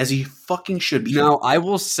champion, as he fucking should be. Now, I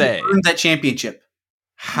will say, he earned that championship.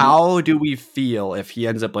 How do we feel if he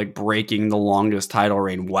ends up like breaking the longest title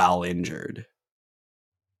reign while injured?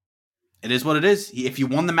 It is what it is. If you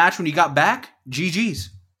won the match when you got back,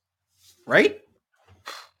 GG's. Right?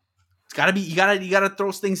 It's gotta be. You gotta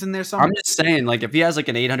throw things in there somewhere. I'm just saying, like, if he has like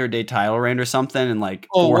an 800-day title reign or something, and like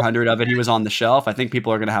 400 of it he was on the shelf, I think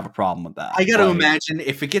people are gonna have a problem with that. I gotta imagine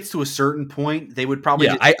if it gets to a certain point, they would probably.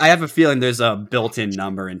 Yeah, I have a feeling there's a built-in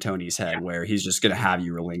number in Tony's head where he's just gonna have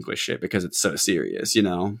you relinquish it because it's so serious, you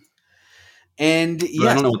know. And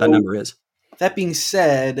I don't know what that number is. That being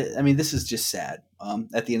said, I mean, this is just sad.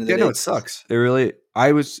 At the end of the day, no, it sucks. It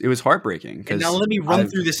was heartbreaking. And now let me run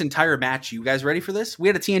through this entire match. You guys ready for this? We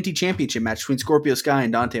had a TNT Championship match between Scorpio Sky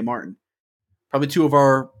and Dante Martin. Probably two of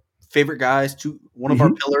our favorite guys. One of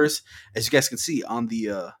our pillars, as you guys can see on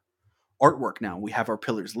the artwork. Now we have our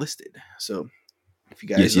pillars listed. So if you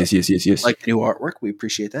guys yes. like the new artwork, we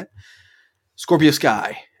appreciate that. Scorpio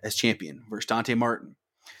Sky as champion versus Dante Martin.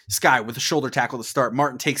 Sky with a shoulder tackle to start.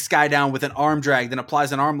 Martin takes Sky down with an arm drag, then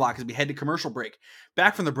applies an arm lock as we head to commercial break.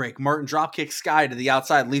 Back from the break, Martin drop kicks Sky to the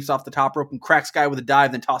outside, leaps off the top rope and cracks Sky with a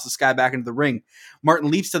dive, then tosses Sky back into the ring.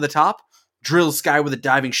 Martin leaps to the top, drills Sky with a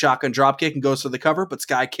diving shotgun drop kick and goes for the cover, but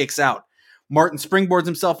Sky kicks out. Martin springboards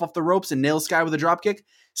himself off the ropes and nails Sky with a drop kick.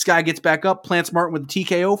 Sky gets back up, plants Martin with a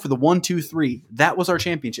TKO for the 1-2-3. That was our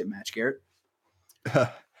championship match, Garrett.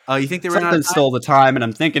 You think they ran out of time? Stole the time, and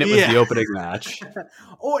I'm thinking it was the opening match.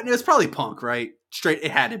 Oh, and it was probably Punk, right? Straight,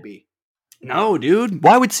 it had to be. No, dude.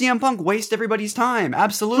 Why would CM Punk waste everybody's time?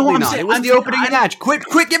 Absolutely not. It was the opening match. Quit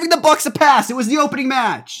giving the Bucks a pass. It was the opening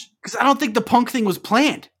match. Because I don't think the Punk thing was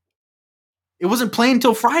planned. It wasn't planned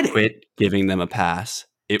until Friday. Quit giving them a pass.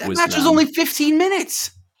 That match was only 15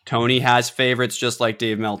 minutes. Tony has favorites just like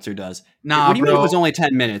Dave Meltzer does. Nah, what do you mean it was only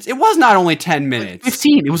 10 minutes? It was not only 10 minutes.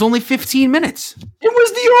 15. It was only 15 minutes. It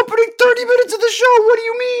was the opening 30 minutes of the show. What do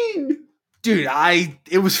you mean? Dude,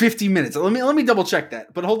 it was 15 minutes. Let me double check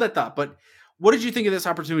that. But hold that thought. But what did you think of this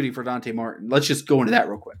opportunity for Dante Martin? Let's just go into that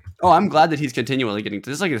real quick. Oh, I'm glad that he's continually getting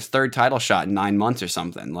this is like his third title shot in 9 months or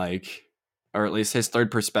something. Like, or at least his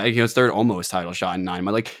third his third almost title shot in 9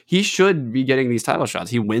 months. Like, he should be getting these title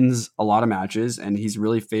shots. He wins a lot of matches and he's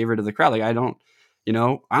really favored of the crowd. Like, I don't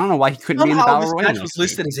know why he couldn't be in the Battle Royale. This match was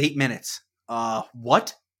listed as 8 minutes.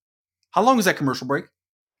 What? How long was that commercial break?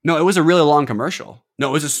 No, it was a really long commercial. No,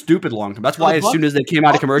 it was a stupid long. That's why as soon as they came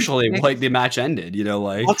out of commercial, the match ended. You know,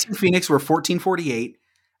 like Bucks and Phoenix were 14:48,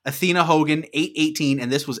 Athena Hogan 8:18,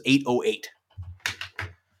 and this was 8:08.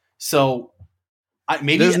 So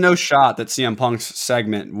maybe there's no shot that CM Punk's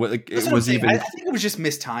segment was even. I think it was just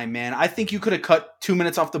missed time, man. I think you could have cut 2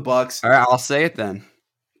 minutes off the Bucks. All right, I'll say it then.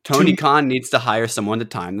 Tony Khan needs to hire someone to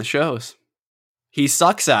time the shows. He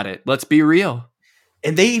sucks at it. Let's be real.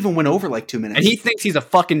 And they even went over like 2 minutes. And he thinks he's a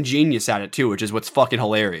fucking genius at it too, which is what's fucking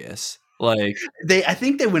hilarious. Like I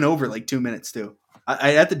think they went over like 2 minutes too. I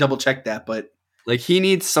had to double check that, but like he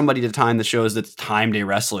needs somebody to time the shows that's timed a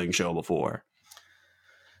wrestling show before.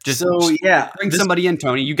 Bring somebody in,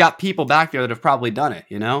 Tony. You got people back there that have probably done it,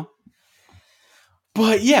 you know?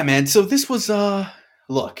 But yeah, man. So this was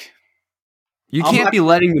look. You can't be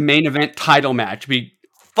letting the main event title match be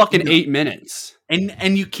fucking 8 minutes.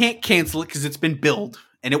 And you can't cancel it because it's been billed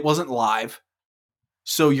and it wasn't live.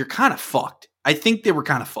 So you're kind of fucked. I think they were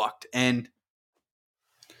kind of fucked. And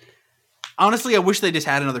honestly, I wish they just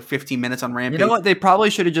had another 15 minutes on Rampage. You know what? They probably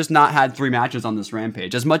should have just not had 3 matches on this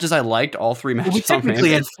Rampage. As much as I liked all 3 matches we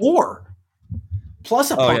technically had 4.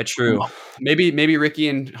 Plus a Oh, yeah, true. Maybe Ricky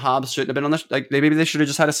and Hobbs shouldn't have been on this. Like, maybe they should have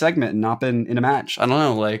just had a segment and not been in a match. I don't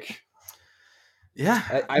know. Like,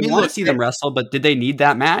 yeah, I want to see them wrestle, but did they need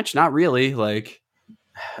that match? Not really. Like,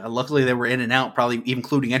 luckily they were in and out, probably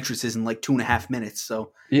including entrances in like 2.5 minutes.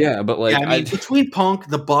 So yeah, but like, yeah, I mean, between Punk,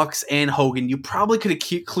 the Bucks, and Hogan, you probably could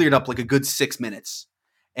have cleared up like a good 6 minutes,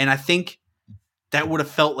 and I think that would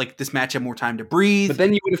have felt like this match had more time to breathe. But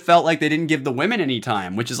then you would have felt like they didn't give the women any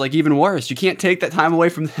time, which is like even worse. You can't take that time away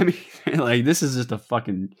from them. Like, this is just a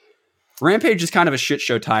fucking Rampage is kind of a shit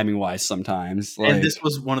show timing wise sometimes. Like, and this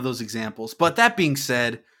was one of those examples. But that being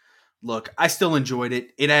said, look, I still enjoyed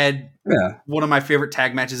it. It had one of my favorite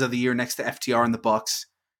tag matches of the year next to FTR and the Bucks.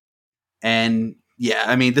 And yeah,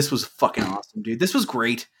 I mean, this was fucking awesome, dude. This was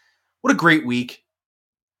great. What a great week.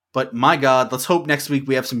 But my God, let's hope next week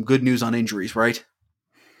we have some good news on injuries, right?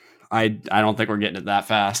 I don't think we're getting it that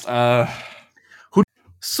fast.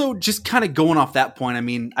 So just kind of going off that point, I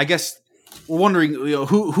mean, I guess we're wondering,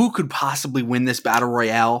 who could possibly win this battle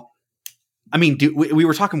royale. I mean, we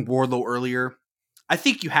were talking Wardlow earlier. I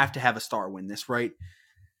think you have to have a star win this, right?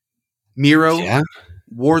 Miro,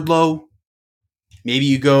 Wardlow. Maybe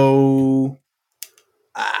you go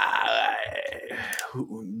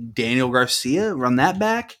Daniel Garcia, run that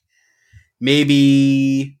back.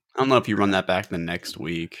 Maybe I don't know if you run that back the next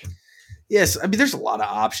week. Yes, I mean, there's a lot of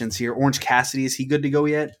options here. Orange Cassidy, is he good to go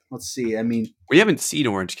yet? Let's see. I mean, we haven't seen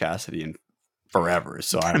Orange Cassidy in forever,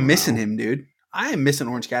 so I'm missing him, dude. I am missing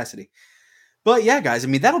Orange Cassidy. But yeah, guys, I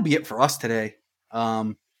mean, that'll be it for us today.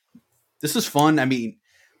 This was fun. I mean,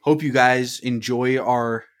 hope you guys enjoy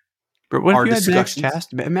our discussions.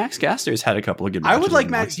 Max Caster's had a couple of good matches. I would like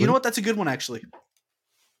Max. You know what? That's a good one, actually.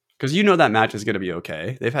 Because you know that match is going to be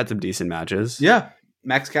okay. They've had some decent matches. Yeah.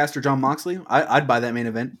 Max Caster, John Moxley. I'd buy that main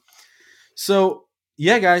event. So,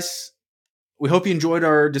 yeah, guys, we hope you enjoyed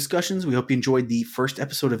our discussions. We hope you enjoyed the first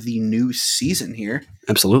episode of the new season here.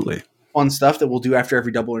 Absolutely. Fun stuff that we'll do after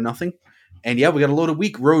every Double or Nothing. And yeah, we got a loaded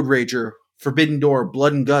week. Road Rager, Forbidden Door,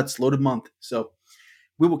 Blood and Guts, loaded month. So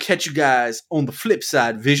we will catch you guys on the flip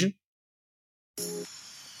side, Vision.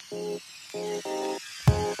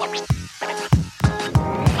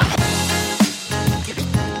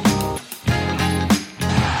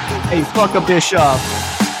 Hey, fuck a Bischoff.